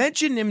 I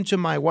mentioned him to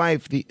my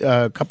wife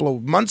a couple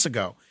of months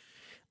ago,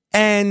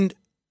 and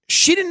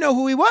she didn't know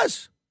who he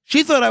was.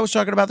 She thought I was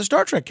talking about the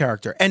Star Trek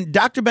character. And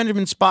Dr.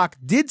 Benjamin Spock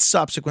did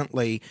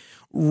subsequently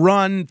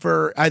run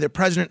for either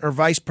president or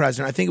vice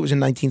president. I think it was in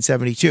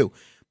 1972.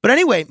 But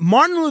anyway,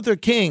 Martin Luther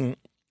King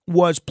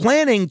was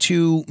planning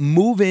to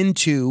move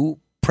into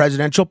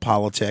presidential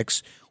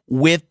politics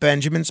with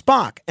Benjamin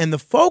Spock. And the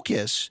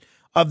focus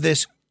of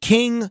this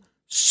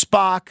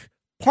King-Spock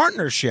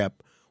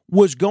partnership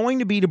was going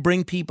to be to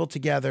bring people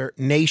together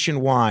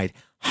nationwide,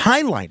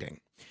 highlighting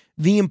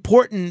the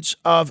importance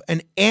of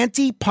an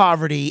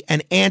anti-poverty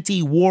and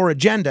anti-war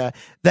agenda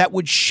that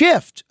would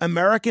shift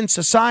American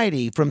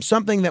society from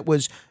something that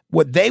was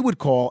what they would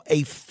call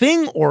a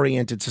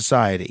thing-oriented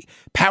society,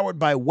 powered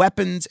by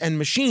weapons and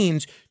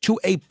machines, to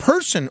a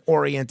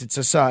person-oriented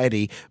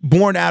society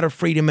born out of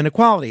freedom and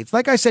equality. It's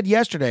like I said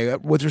yesterday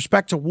with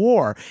respect to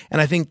war, and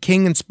I think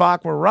King and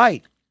Spock were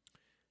right.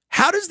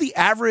 How does the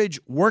average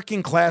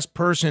working-class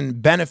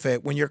person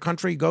benefit when your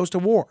country goes to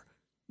war?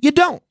 You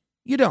don't.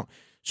 You don't.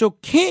 So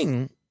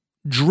King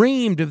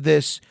dreamed of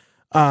this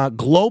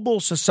global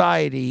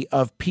society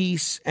of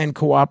peace and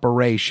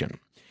cooperation.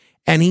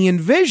 And he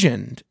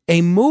envisioned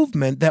a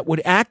movement that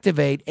would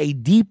activate a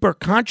deeper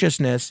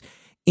consciousness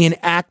in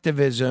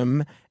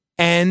activism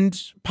and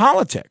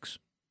politics.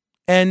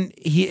 And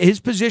his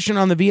position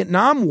on the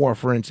Vietnam War,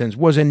 for instance,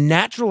 was a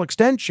natural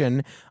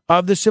extension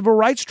of the civil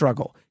rights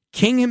struggle.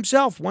 King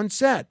himself once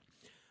said,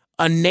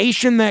 "A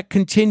nation that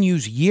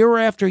continues year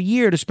after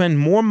year to spend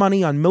more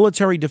money on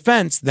military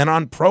defense than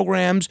on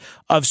programs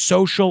of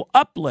social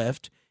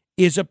uplift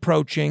is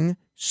approaching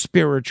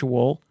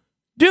spiritual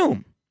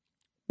doom."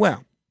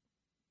 Well,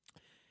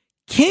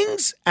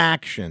 King's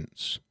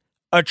actions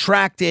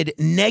attracted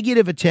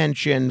negative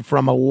attention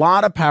from a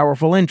lot of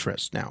powerful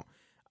interests. Now,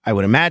 I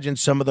would imagine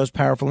some of those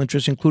powerful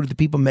interests included the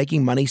people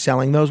making money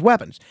selling those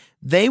weapons.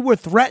 They were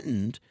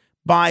threatened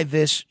by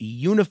this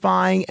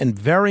unifying and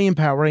very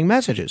empowering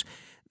messages.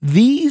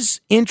 These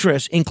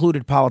interests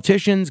included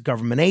politicians,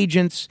 government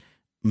agents,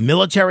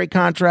 military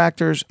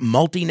contractors,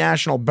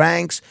 multinational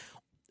banks,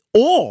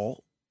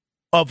 all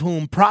of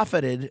whom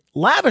profited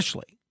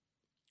lavishly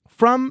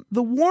from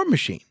the war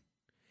machine.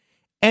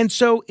 And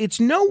so it's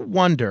no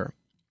wonder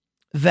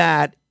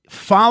that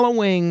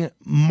following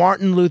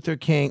Martin Luther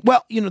King,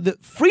 the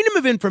Freedom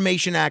of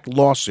Information Act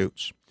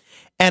lawsuits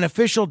and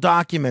official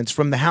documents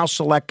from the House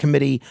Select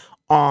Committee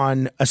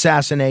on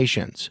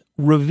Assassinations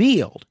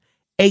revealed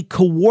a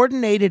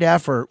coordinated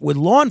effort with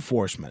law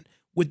enforcement,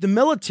 with the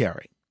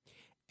military,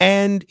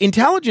 and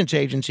intelligence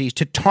agencies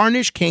to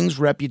tarnish King's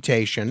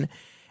reputation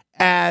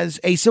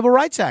as a civil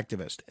rights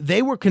activist.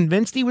 They were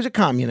convinced he was a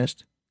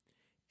communist.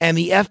 And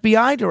the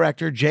FBI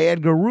director, J.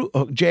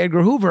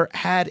 Edgar Hoover,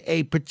 had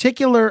a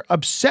particular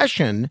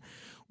obsession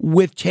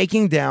with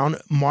taking down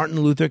Martin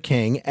Luther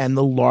King and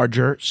the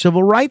larger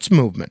civil rights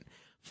movement.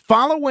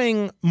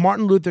 Following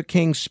Martin Luther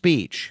King's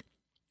speech,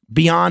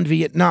 Beyond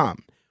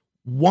Vietnam,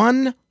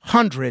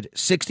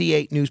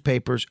 168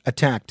 newspapers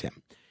attacked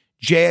him.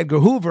 J. Edgar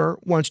Hoover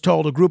once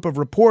told a group of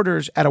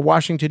reporters at a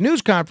Washington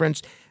news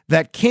conference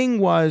that King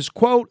was,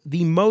 quote,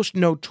 "the most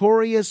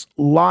notorious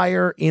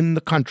liar in the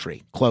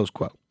country," close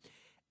quote.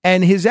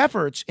 And his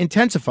efforts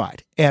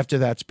intensified after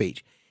that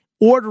speech,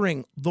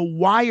 ordering the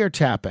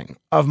wiretapping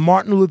of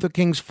Martin Luther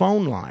King's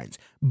phone lines,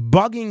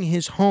 bugging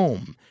his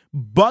home,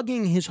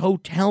 bugging his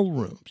hotel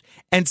rooms,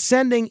 and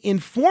sending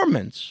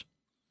informants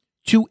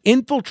to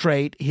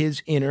infiltrate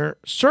his inner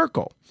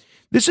circle.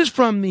 This is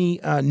from the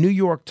New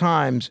York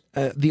Times,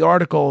 the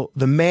article,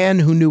 "The Man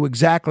Who Knew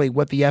Exactly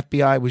What the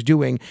FBI Was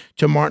Doing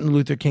to Martin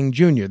Luther King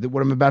Jr.,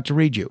 what I'm about to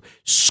read you.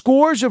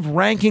 Scores of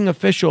ranking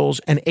officials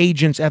and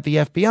agents at the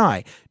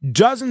FBI,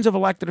 dozens of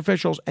elected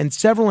officials, and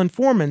several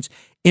informants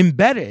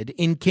embedded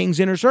in King's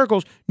inner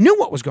circles knew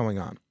what was going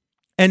on.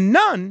 And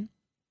none,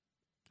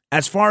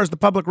 as far as the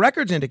public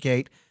records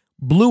indicate,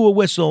 blew a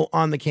whistle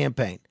on the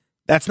campaign.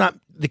 That's not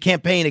the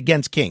campaign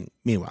against King,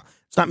 meanwhile.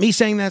 It's not me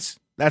saying this.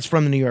 That's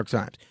from the New York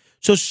Times.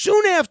 So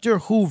soon after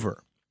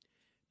Hoover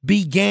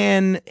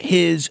began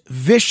his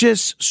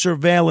vicious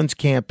surveillance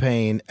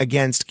campaign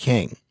against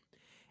King,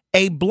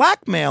 a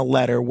blackmail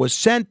letter was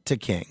sent to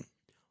King,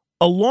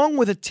 along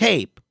with a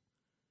tape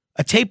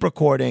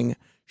recording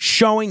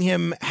showing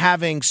him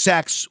having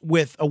sex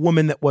with a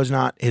woman that was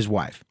not his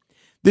wife.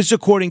 This,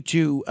 according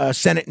to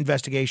Senate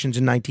investigations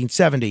in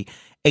 1970.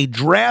 A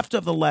draft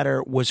of the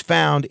letter was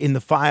found in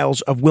the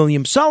files of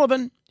William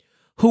Sullivan,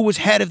 who was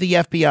head of the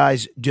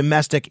FBI's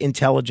Domestic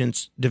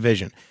Intelligence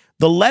Division.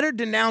 The letter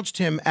denounced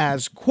him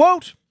as,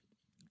 quote,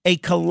 "a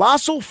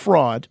colossal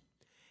fraud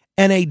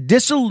and a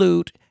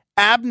dissolute,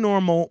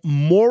 abnormal,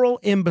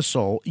 moral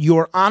imbecile.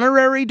 Your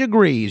honorary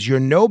degrees, your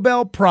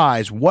Nobel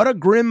Prize, what a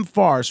grim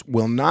farce,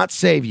 will not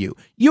save you.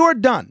 You are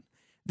done.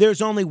 There's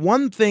only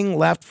one thing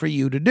left for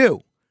you to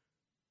do,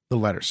 the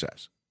letter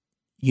says.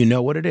 You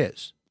know what it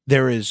is.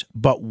 There is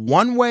but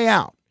one way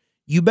out.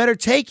 You better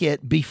take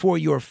it before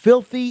your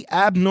filthy,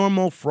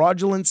 abnormal,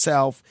 fraudulent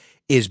self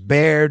is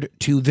bared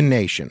to the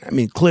nation. I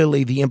mean,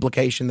 clearly the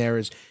implication there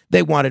is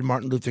they wanted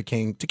Martin Luther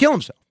King to kill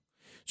himself.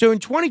 So in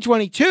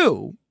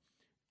 2022,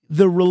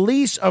 the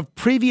release of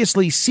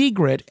previously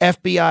secret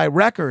FBI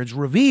records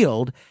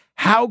revealed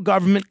how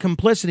government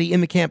complicity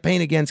in the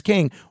campaign against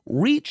King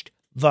reached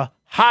the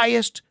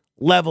highest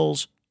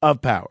levels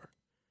of power.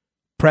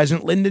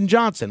 President Lyndon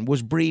Johnson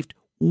was briefed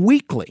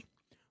weekly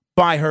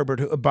by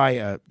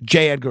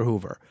J. Edgar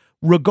Hoover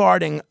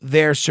regarding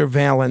their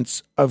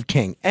surveillance of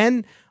King.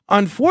 And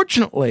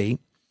unfortunately,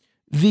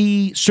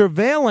 the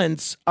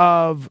surveillance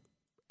of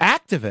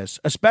activists,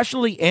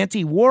 especially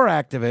anti-war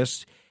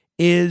activists,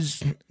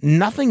 is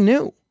nothing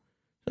new.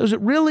 Is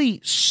it really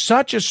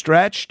such a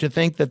stretch to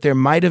think that there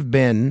might have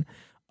been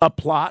a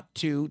plot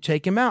to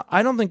take him out?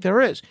 I don't think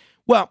there is.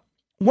 Well,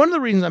 one of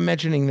the reasons I'm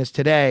mentioning this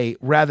today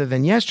rather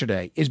than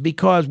yesterday is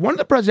because one of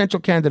the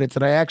presidential candidates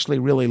that I actually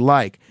really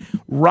like,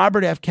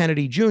 Robert F.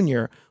 Kennedy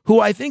Jr.,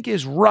 who I think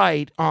is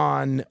right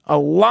on a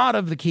lot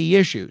of the key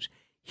issues,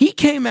 he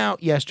came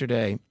out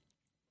yesterday,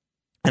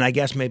 and I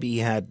guess maybe he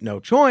had no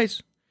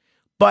choice,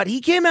 but he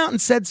came out and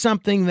said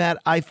something that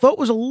I thought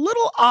was a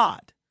little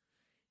odd.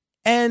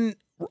 And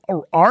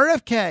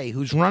RFK,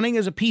 who's running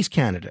as a peace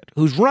candidate,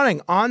 who's running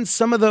on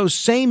some of those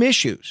same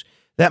issues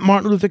that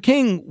Martin Luther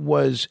King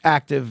was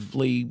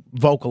actively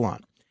vocal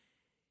on,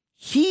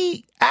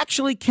 he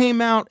actually came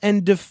out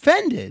and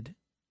defended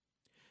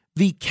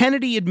the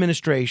Kennedy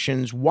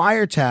administration's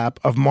wiretap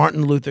of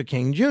Martin Luther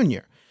King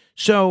Jr.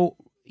 So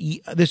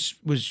this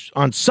was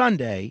on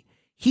Sunday.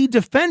 He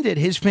defended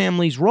his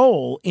family's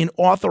role in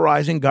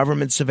authorizing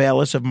government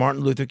surveillance of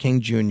Martin Luther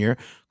King Jr.,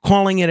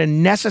 calling it a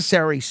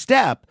necessary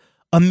step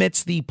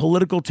amidst the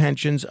political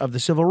tensions of the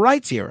civil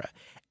rights era.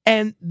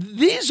 And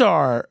these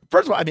are,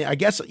 first of all, I mean, I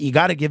guess you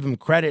got to give him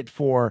credit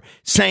for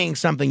saying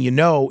something you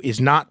know is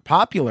not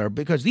popular,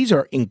 because these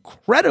are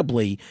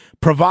incredibly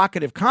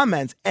provocative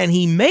comments. And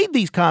he made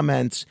these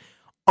comments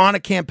on a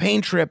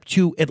campaign trip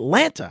to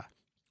Atlanta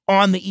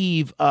on the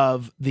eve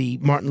of the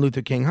Martin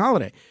Luther King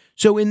holiday.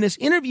 So in this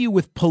interview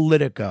with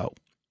Politico,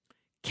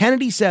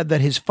 Kennedy said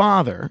that his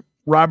father,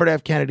 Robert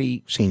F.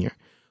 Kennedy Sr.,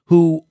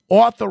 who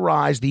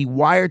authorized the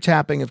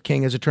wiretapping of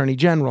King as Attorney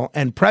General,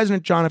 and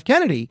President John F.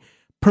 Kennedy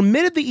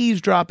permitted the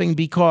eavesdropping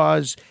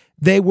because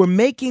they were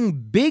making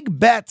big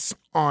bets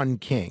on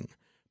King,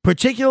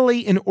 particularly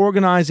in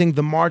organizing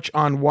the March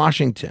on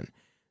Washington.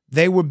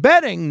 They were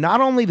betting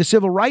not only the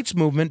civil rights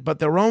movement, but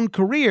their own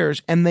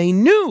careers, and they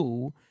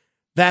knew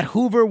that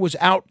Hoover was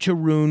out to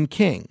ruin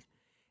King.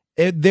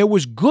 There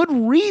was good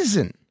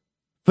reason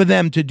for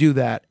them to do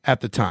that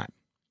at the time,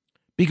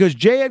 because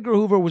J. Edgar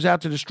Hoover was out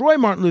to destroy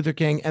Martin Luther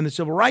King and the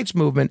civil rights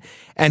movement,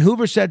 and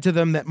Hoover said to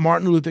them that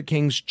Martin Luther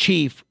King's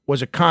chief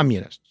was a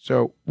communist.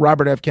 So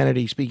Robert F.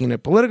 Kennedy, speaking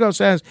at Politico,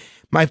 says,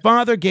 "My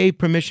father gave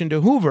permission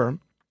to Hoover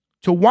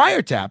to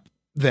wiretap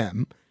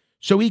them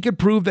so he could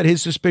prove that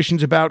his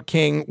suspicions about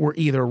King were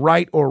either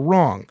right or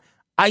wrong.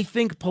 I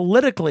think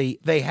politically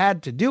they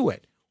had to do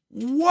it."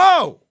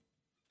 Whoa!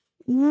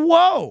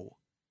 Whoa!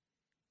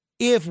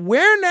 If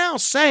we're now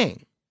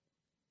saying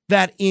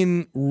that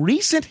in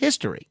recent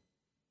history,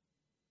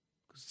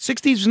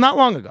 60s was not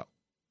long ago,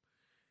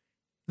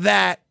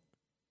 that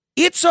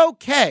it's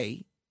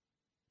okay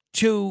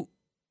to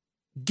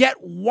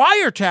get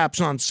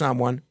wiretaps on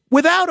someone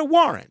without a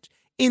warrant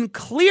in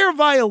clear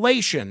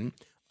violation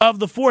of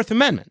the Fourth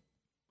Amendment,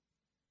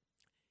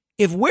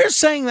 if we're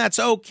saying that's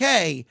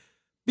okay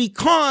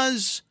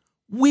because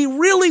we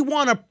really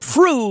want to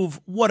prove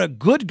what a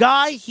good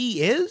guy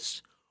he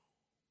is,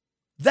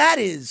 that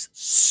is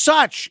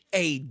such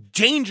a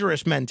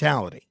dangerous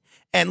mentality.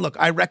 And look,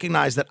 I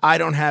recognize that I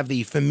don't have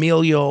the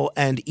familial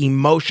and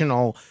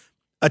emotional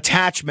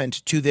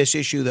attachment to this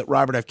issue that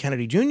Robert F.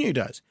 Kennedy Jr.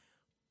 does,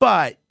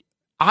 but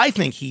I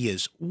think he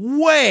is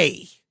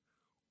way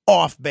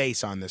off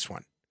base on this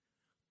one.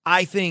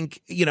 I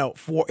think,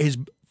 for his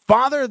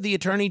father, the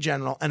Attorney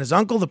General, and his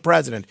uncle, the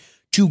President,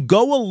 to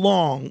go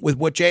along with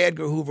what J.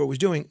 Edgar Hoover was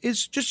doing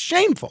is just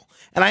shameful.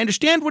 And I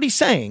understand what he's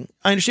saying.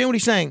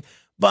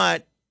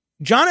 But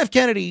John F.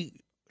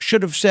 Kennedy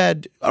should have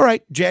said, all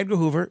right, J. Edgar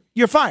Hoover,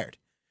 you're fired.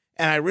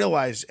 And I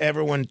realize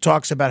everyone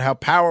talks about how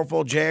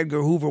powerful J.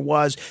 Edgar Hoover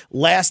was,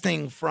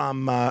 lasting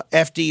from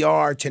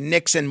FDR to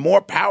Nixon,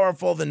 more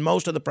powerful than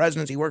most of the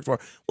presidents he worked for.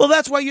 Well,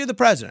 that's why you're the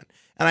president.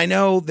 And I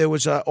know there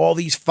was all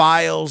these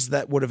files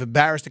that would have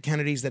embarrassed the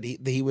Kennedys that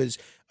he was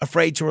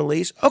afraid to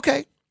release.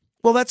 Okay,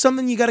 well, that's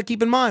something you got to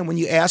keep in mind when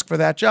you ask for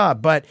that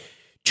job. But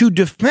to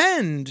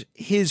defend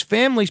his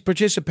family's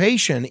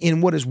participation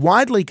in what is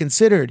widely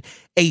considered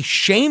a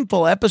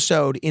shameful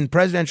episode in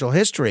presidential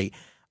history,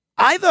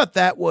 I thought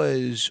that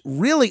was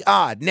really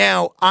odd.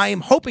 Now, I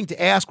am hoping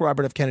to ask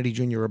Robert F. Kennedy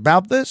Jr.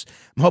 about this.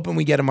 I'm hoping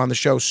we get him on the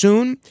show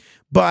soon.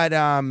 But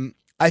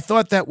I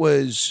thought that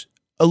was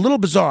a little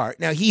bizarre.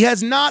 Now, he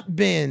has not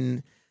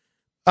been,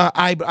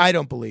 I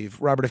don't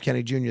believe, Robert F.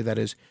 Kennedy Jr., that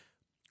is,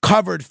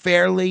 covered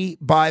fairly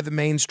by the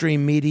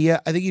mainstream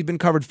media. I think he's been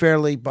covered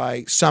fairly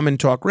by some in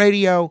talk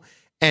radio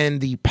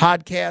and the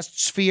podcast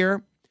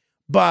sphere.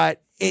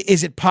 But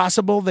is it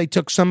possible they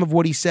took some of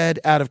what he said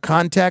out of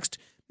context?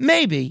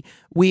 Maybe.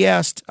 We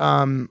asked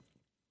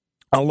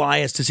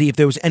Elias to see if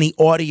there was any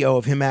audio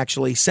of him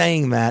actually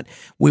saying that.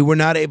 We were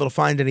not able to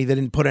find any. They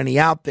didn't put any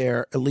out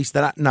there, at least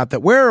not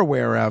that we're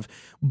aware of.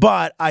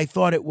 But I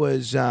thought it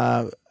was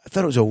a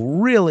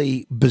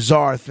really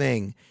bizarre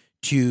thing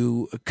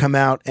to come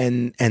out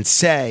and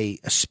say,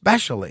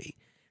 especially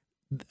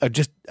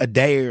just a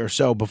day or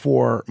so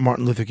before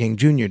Martin Luther King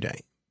Jr.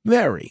 Day.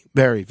 Very,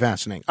 very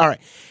fascinating. All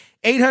right.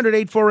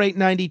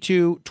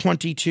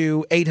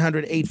 800-848-9222,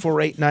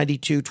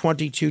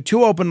 800-848-9222.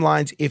 Two open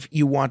lines if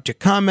you want to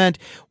comment.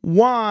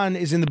 Juan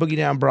is in the Boogie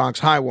Down Bronx.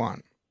 Hi,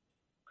 Juan.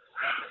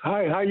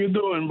 Hi, how you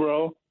doing,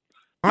 bro?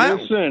 Hi.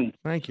 Listen.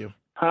 Thank you.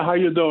 How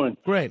you doing?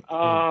 Great.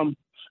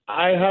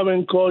 I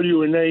haven't called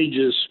you in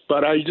ages,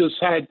 but I just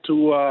had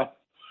to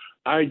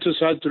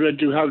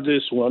let you have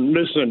this one.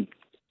 Listen,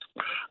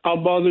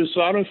 about this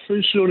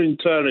artificial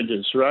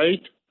intelligence,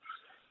 right?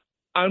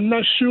 I'm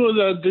not sure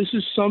that this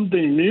is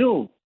something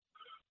new.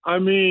 I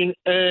mean,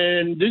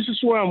 and this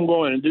is where I'm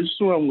going.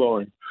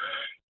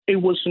 It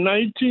was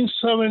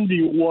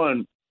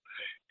 1971,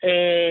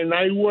 and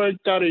I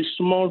worked at a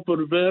small but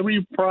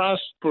very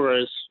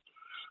prosperous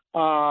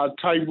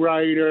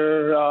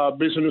typewriter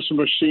business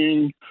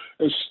machine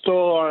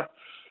store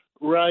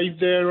right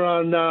there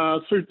on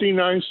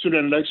 59th Street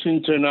and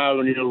Lexington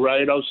Avenue,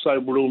 right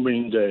outside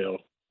Bloomingdale.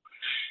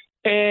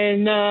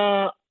 And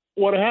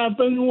what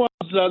happened was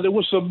that there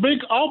was a big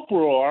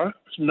uproar,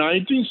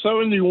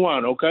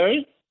 1971,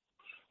 okay?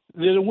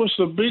 There was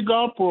a big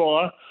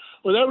uproar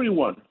with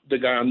everyone, the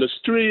guy on the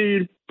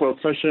street,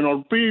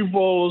 professional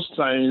people,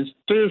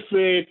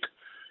 scientific.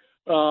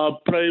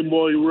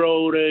 Playboy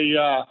wrote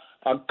a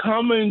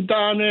comment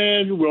on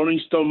it. Rolling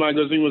Stone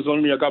magazine was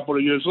only a couple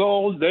of years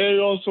old. They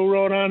also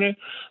wrote on it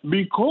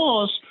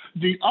because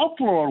the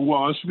uproar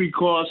was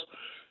because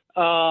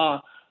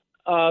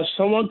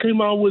someone came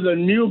out with a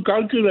new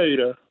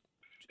calculator,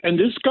 and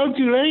this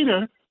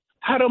calculator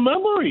had a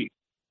memory.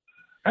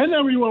 And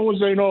everyone was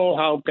saying, "Oh,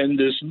 how can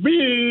this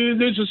be?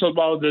 This is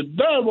about the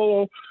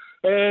devil."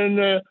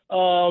 And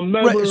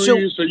memory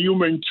is a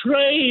human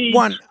trait.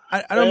 Juan,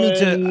 I don't mean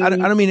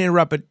to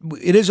interrupt, but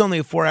it is only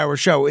a 4-hour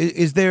show.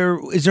 Is there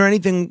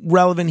anything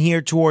relevant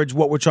here towards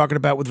what we're talking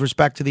about with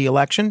respect to the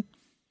election?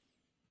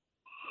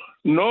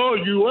 No,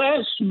 you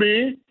asked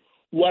me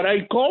what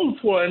I called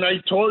for, and I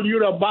told you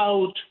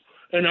about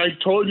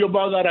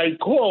that I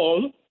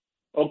called.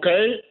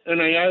 Okay,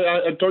 and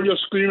I told your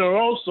screener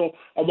also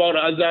about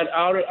that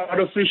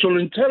artificial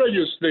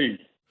intelligence thing.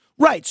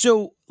 Right.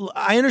 So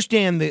I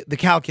understand the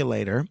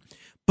calculator,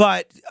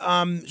 but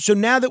so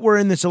now that we're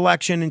in this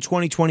election in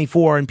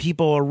 2024 and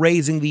people are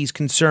raising these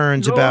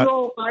concerns about...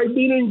 No, I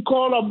didn't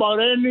call about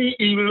any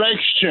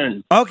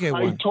election. Okay,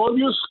 Juan. I told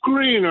your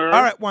screener...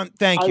 All right, Juan,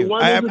 thank you.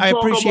 I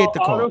appreciate the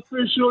call.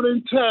 Artificial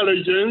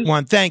intelligence.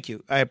 Juan, thank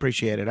you. I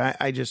appreciate it.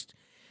 I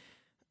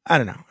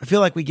don't know. I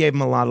feel like we gave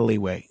him a lot of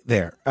leeway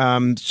there.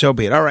 So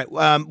be it. All right.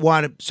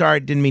 Juan,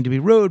 sorry, didn't mean to be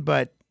rude,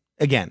 but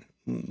again,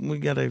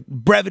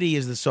 brevity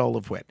is the soul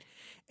of wit.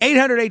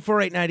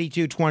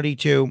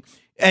 800-848-9222.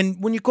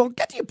 And when you call,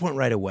 get to your point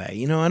right away.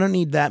 You know, I don't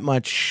need that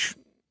much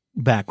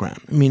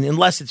background. I mean,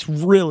 unless it's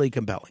really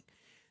compelling.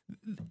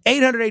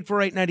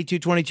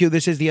 800-848-9222.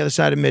 This is The Other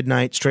Side of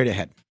Midnight. Straight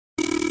ahead.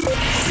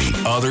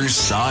 The Other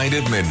Side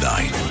of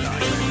Midnight.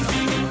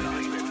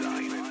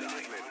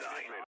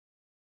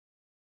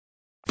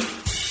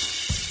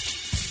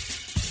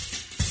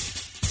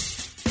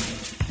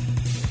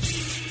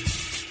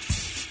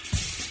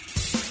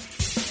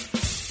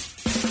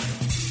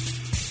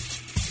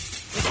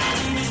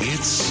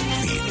 It's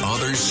The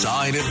Other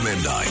Side of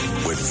Midnight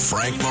with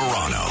Frank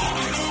Morano.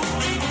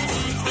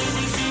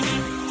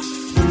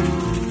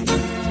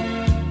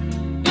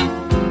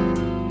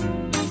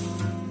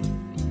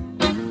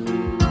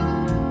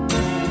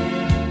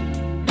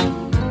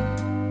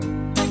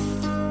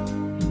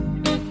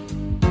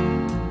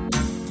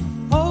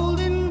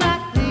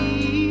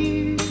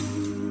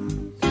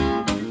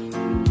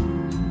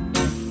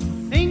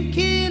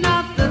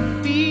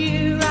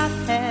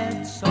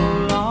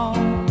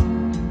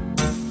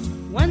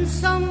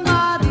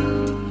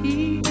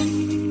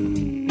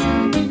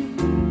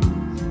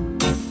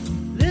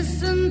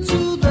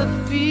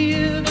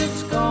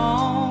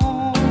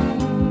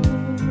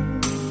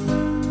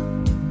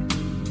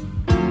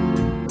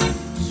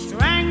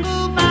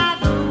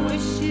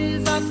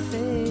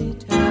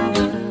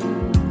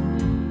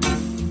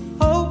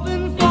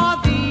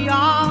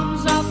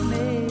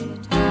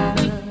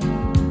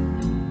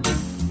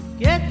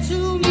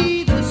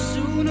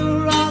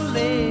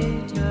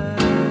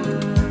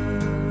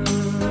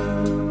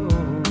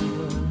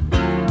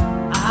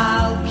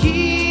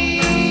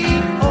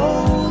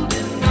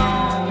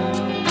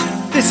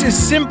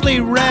 Simply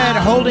Red,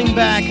 Holding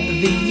Back the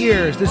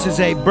Years. This is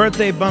a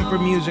birthday bumper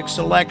music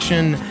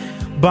selection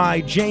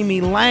by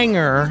Jamie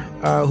Langer,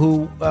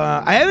 who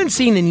I haven't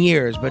seen in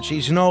years, but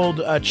she's an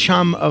old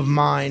chum of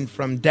mine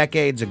from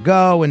decades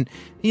ago. And,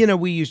 you know,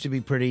 we used to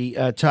be pretty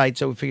tight,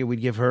 so we figured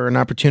we'd give her an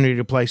opportunity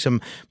to play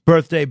some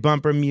birthday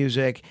bumper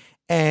music.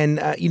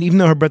 And even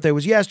though her birthday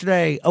was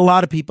yesterday, a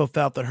lot of people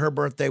felt that her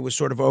birthday was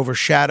sort of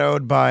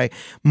overshadowed by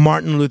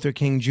Martin Luther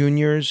King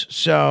Jr.'s.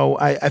 So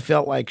I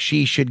felt like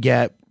she should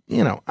get,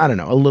 you know, I don't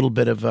know, a little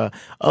bit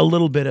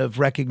of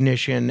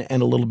recognition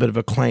and a little bit of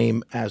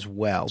acclaim as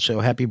well. So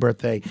happy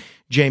birthday,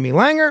 Jamie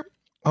Langer.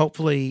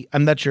 Hopefully,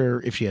 I'm not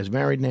sure if she has a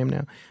married name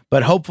now,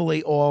 but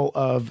hopefully all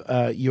of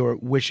your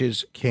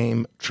wishes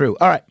came true.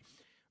 All right.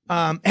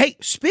 Hey,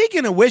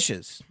 speaking of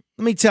wishes,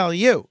 let me tell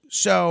you.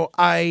 So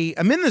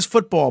I'm in this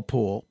football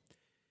pool,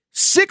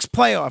 6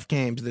 playoff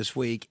games this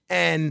week,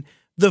 and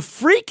the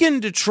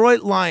freaking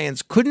Detroit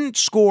Lions couldn't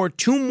score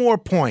 2 more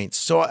points.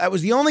 So that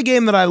was the only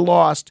game that I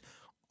lost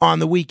on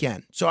the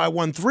weekend. So I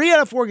won 3 out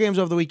of 4 games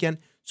over the weekend.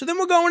 So then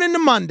we're going into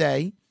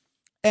Monday,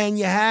 and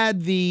you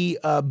had the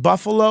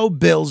Buffalo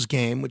Bills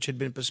game, which had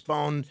been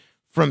postponed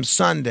from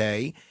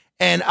Sunday,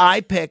 and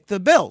I picked the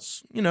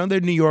Bills. You know,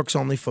 they're New York's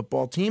only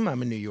football team.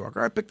 I'm a New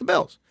Yorker. I picked the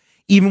Bills,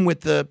 even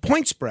with the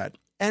point spread.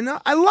 And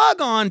I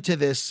log on to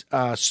this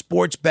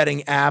sports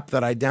betting app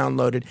that I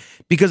downloaded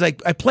because I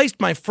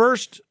placed my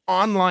first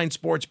online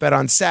sports bet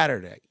on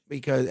Saturday.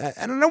 Because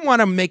I don't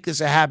want to make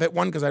this a habit.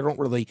 1, because I don't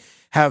really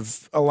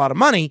have a lot of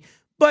money,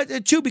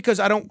 but 2, because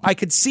I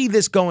could see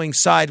this going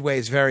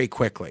sideways very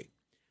quickly.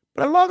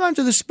 But I log on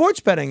to the sports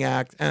betting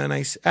app and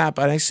I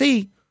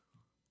see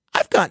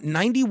I've got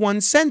 91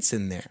 cents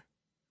in there.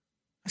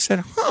 I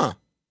said,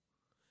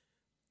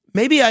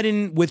 maybe I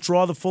didn't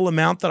withdraw the full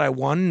amount that I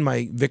won in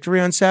my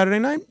victory on Saturday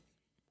night.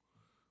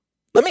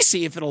 Let me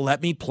see if it'll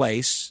let me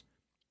place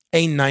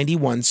a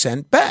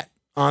 91-cent bet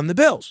on the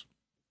Bills.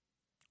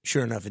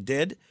 Sure enough, it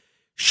did.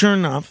 Sure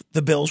enough,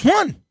 the Bills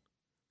won.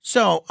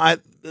 So I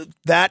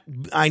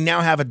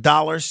now have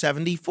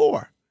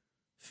 $1.74.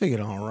 Figured,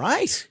 all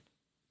right,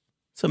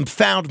 some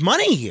found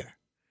money here.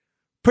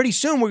 Pretty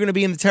soon we're going to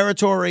be in the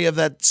territory of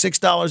that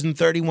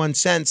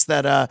 $6.31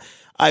 that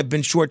I've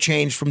been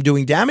shortchanged from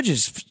doing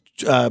damages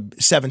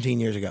 17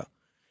 years ago.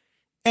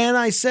 And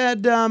I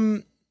said,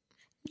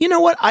 you know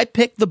what? I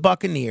picked the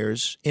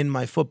Buccaneers in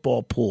my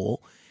football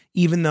pool,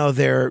 even though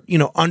they're, you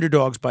know,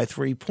 underdogs by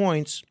 3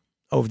 points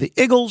over the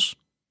Eagles.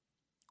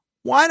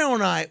 Why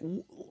don't I?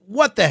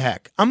 What the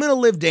heck? I'm going to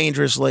live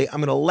dangerously.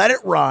 I'm going to let it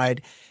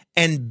ride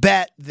and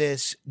bet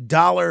this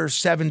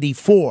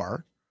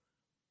 $1.74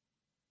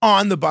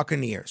 on the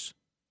Buccaneers.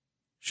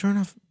 Sure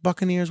enough,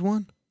 Buccaneers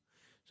won.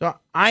 So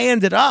I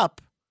ended up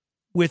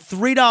with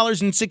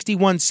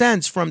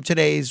 $3.61 from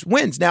today's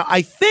wins. Now,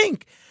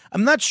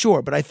 I'm not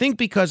sure, but I think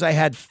because I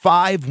had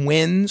 5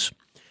 wins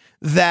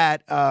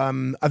that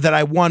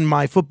I won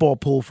my football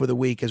pool for the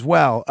week as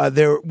well.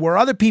 There were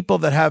other people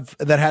that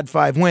had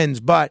 5 wins,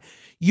 but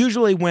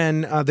usually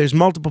when there's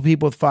multiple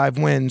people with 5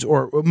 wins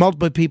or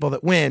multiple people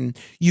that win,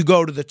 you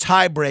go to the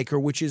tiebreaker,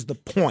 which is the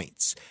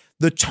points.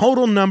 The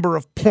total number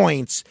of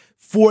points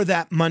for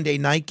that Monday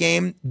night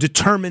game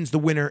determines the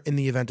winner in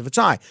the event of a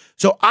tie.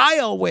 So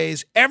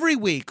every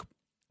week,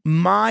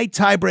 my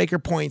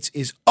tiebreaker points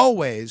is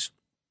always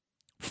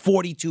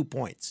 42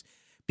 points.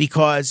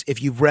 Because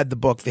if you've read the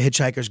book, The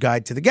Hitchhiker's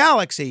Guide to the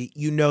Galaxy,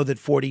 you know that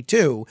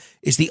 42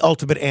 is the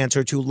ultimate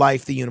answer to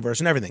life, the universe,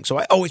 and everything. So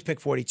I always pick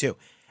 42.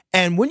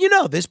 And when you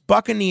know this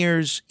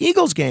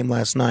Buccaneers-Eagles game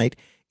last night,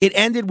 it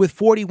ended with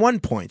 41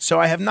 points. So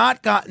I have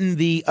not gotten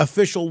the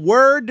official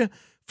word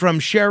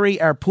from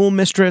Sherry, our pool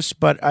mistress,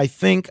 but I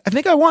think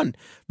I won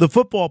the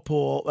football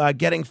pool,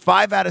 getting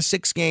 5 out of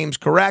 6 games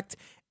correct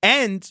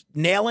and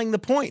nailing the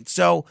points.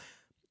 So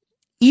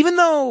even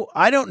though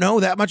I don't know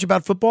that much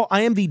about football,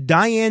 I am the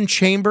Diane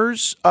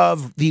Chambers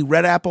of the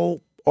Red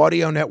Apple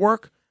Audio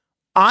Network.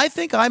 I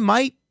think I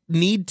might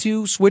need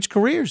to switch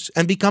careers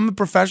and become a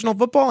professional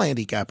football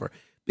handicapper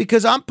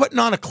because I'm putting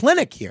on a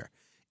clinic here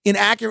in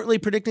accurately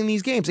predicting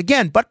these games.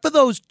 Again, but for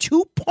those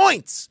 2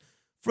 points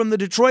from the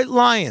Detroit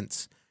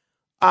Lions,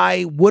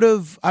 I would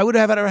have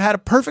had a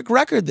perfect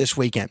record this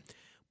weekend.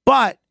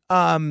 But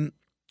one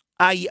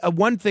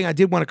thing I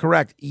did want to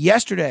correct.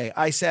 Yesterday,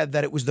 I said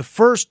that it was the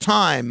first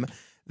time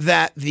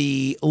that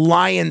the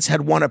Lions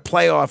had won a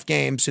playoff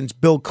game since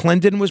Bill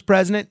Clinton was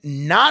president.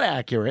 Not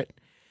accurate.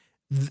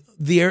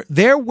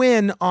 Their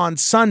win on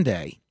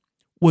Sunday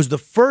was the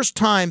first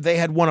time they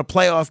had won a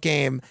playoff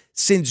game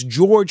since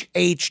George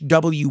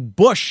H.W.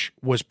 Bush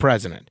was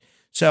president.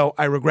 So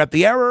I regret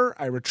the error.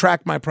 I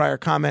retract my prior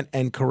comment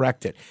and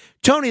correct it.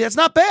 Tony, that's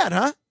not bad,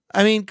 huh?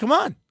 I mean, come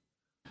on.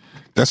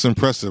 That's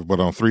impressive, but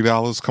on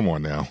 $3, come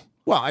on now.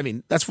 Well, I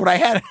mean, that's what I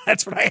had.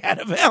 That's what I had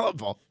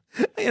available.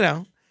 You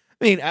know,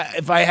 I mean,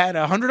 if I had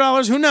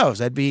 $100, who knows?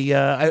 I'd be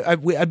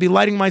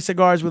lighting my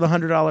cigars with a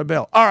 $100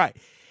 bill. All right.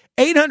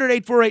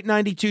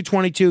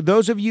 800-848-9222.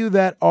 Those of you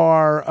that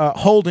are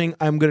holding,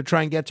 I'm going to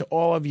try and get to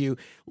all of you.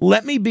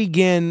 Let me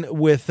begin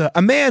with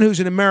a man who's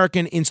an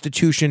American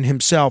institution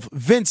himself,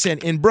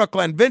 Vincent in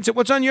Brooklyn. Vincent,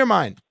 what's on your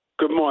mind?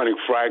 Good morning,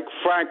 Frank.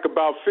 Frank,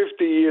 about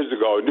 50 years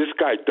ago, and this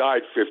guy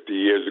died 50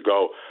 years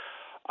ago,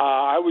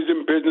 I was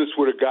in business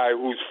with a guy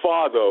whose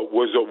father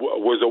was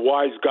a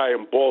wise guy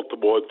in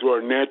Baltimore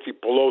during Nancy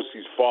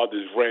Pelosi's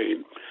father's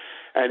reign.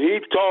 And he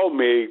told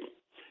me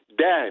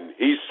then,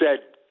 he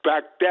said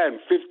back then,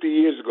 50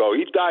 years ago,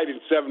 he died in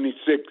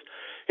 76,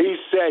 he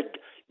said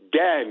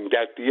then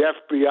that the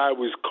FBI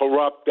was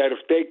corrupt, that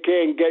if they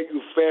can't get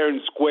you fair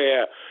and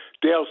square,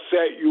 they'll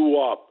set you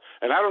up.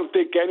 And I don't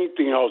think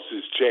anything else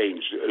has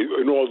changed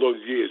in all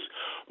those years.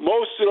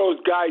 Most of those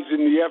guys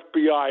in the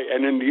FBI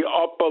and in the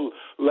upper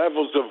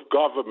levels of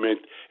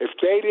government, if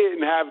they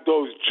didn't have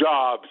those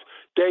jobs,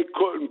 they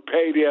couldn't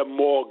pay their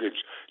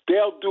mortgage.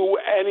 They'll do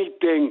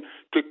anything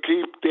to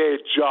keep their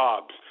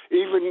jobs,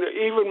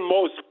 even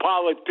most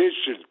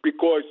politicians,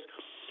 because,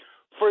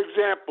 for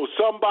example,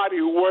 somebody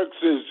who works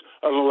as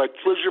an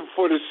electrician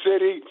for the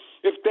city,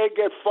 if they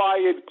get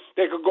fired,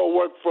 they could go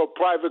work for a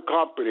private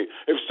company.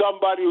 If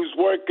somebody who's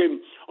working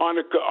on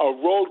a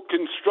road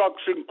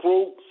construction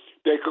crew,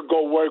 they could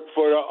go work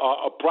for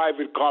a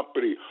private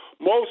company.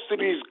 Most of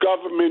these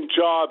government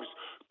jobs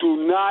do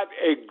not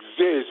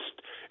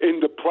exist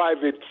in the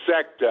private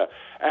sector.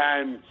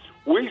 And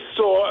we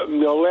saw in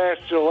the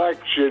last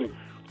election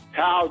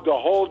how the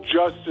whole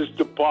Justice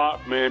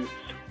Department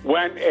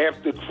went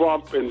after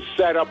Trump and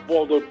set up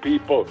all the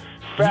people.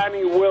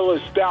 Fannie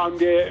Willis down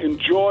there in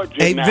Georgia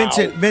Hey, now.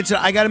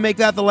 Vincent, I got to make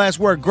that the last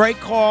word. Great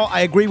call.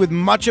 I agree with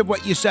much of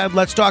what you said.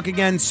 Let's talk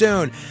again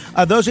soon.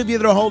 Those of you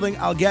that are holding,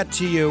 I'll get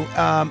to you.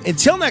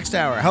 Until next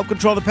hour, help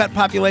control the pet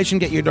population.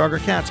 Get your dog or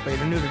cat spayed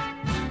or neutered.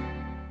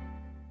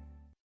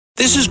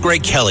 This is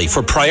Greg Kelly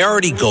for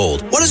Priority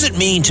Gold. What does it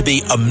mean to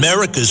be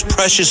America's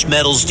precious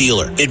metals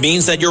dealer? It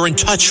means that you're in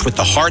touch with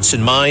the hearts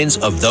and minds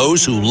of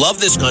those who love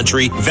this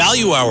country,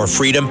 value our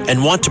freedom,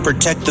 and want to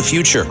protect the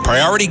future.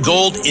 Priority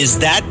Gold is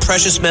that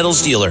precious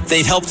metals dealer.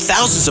 They've helped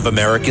thousands of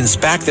Americans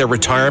back their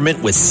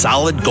retirement with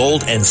solid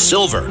gold and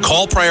silver.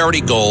 Call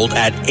Priority Gold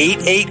at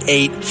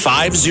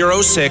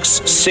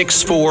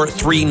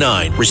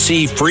 888-506-6439.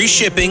 Receive free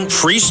shipping,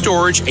 free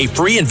storage, a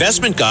free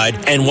investment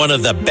guide, and one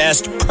of the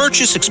best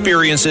purchase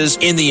experiences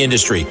in the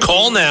industry.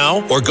 Call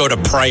now or go to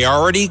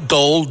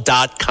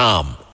PriorityGold.com.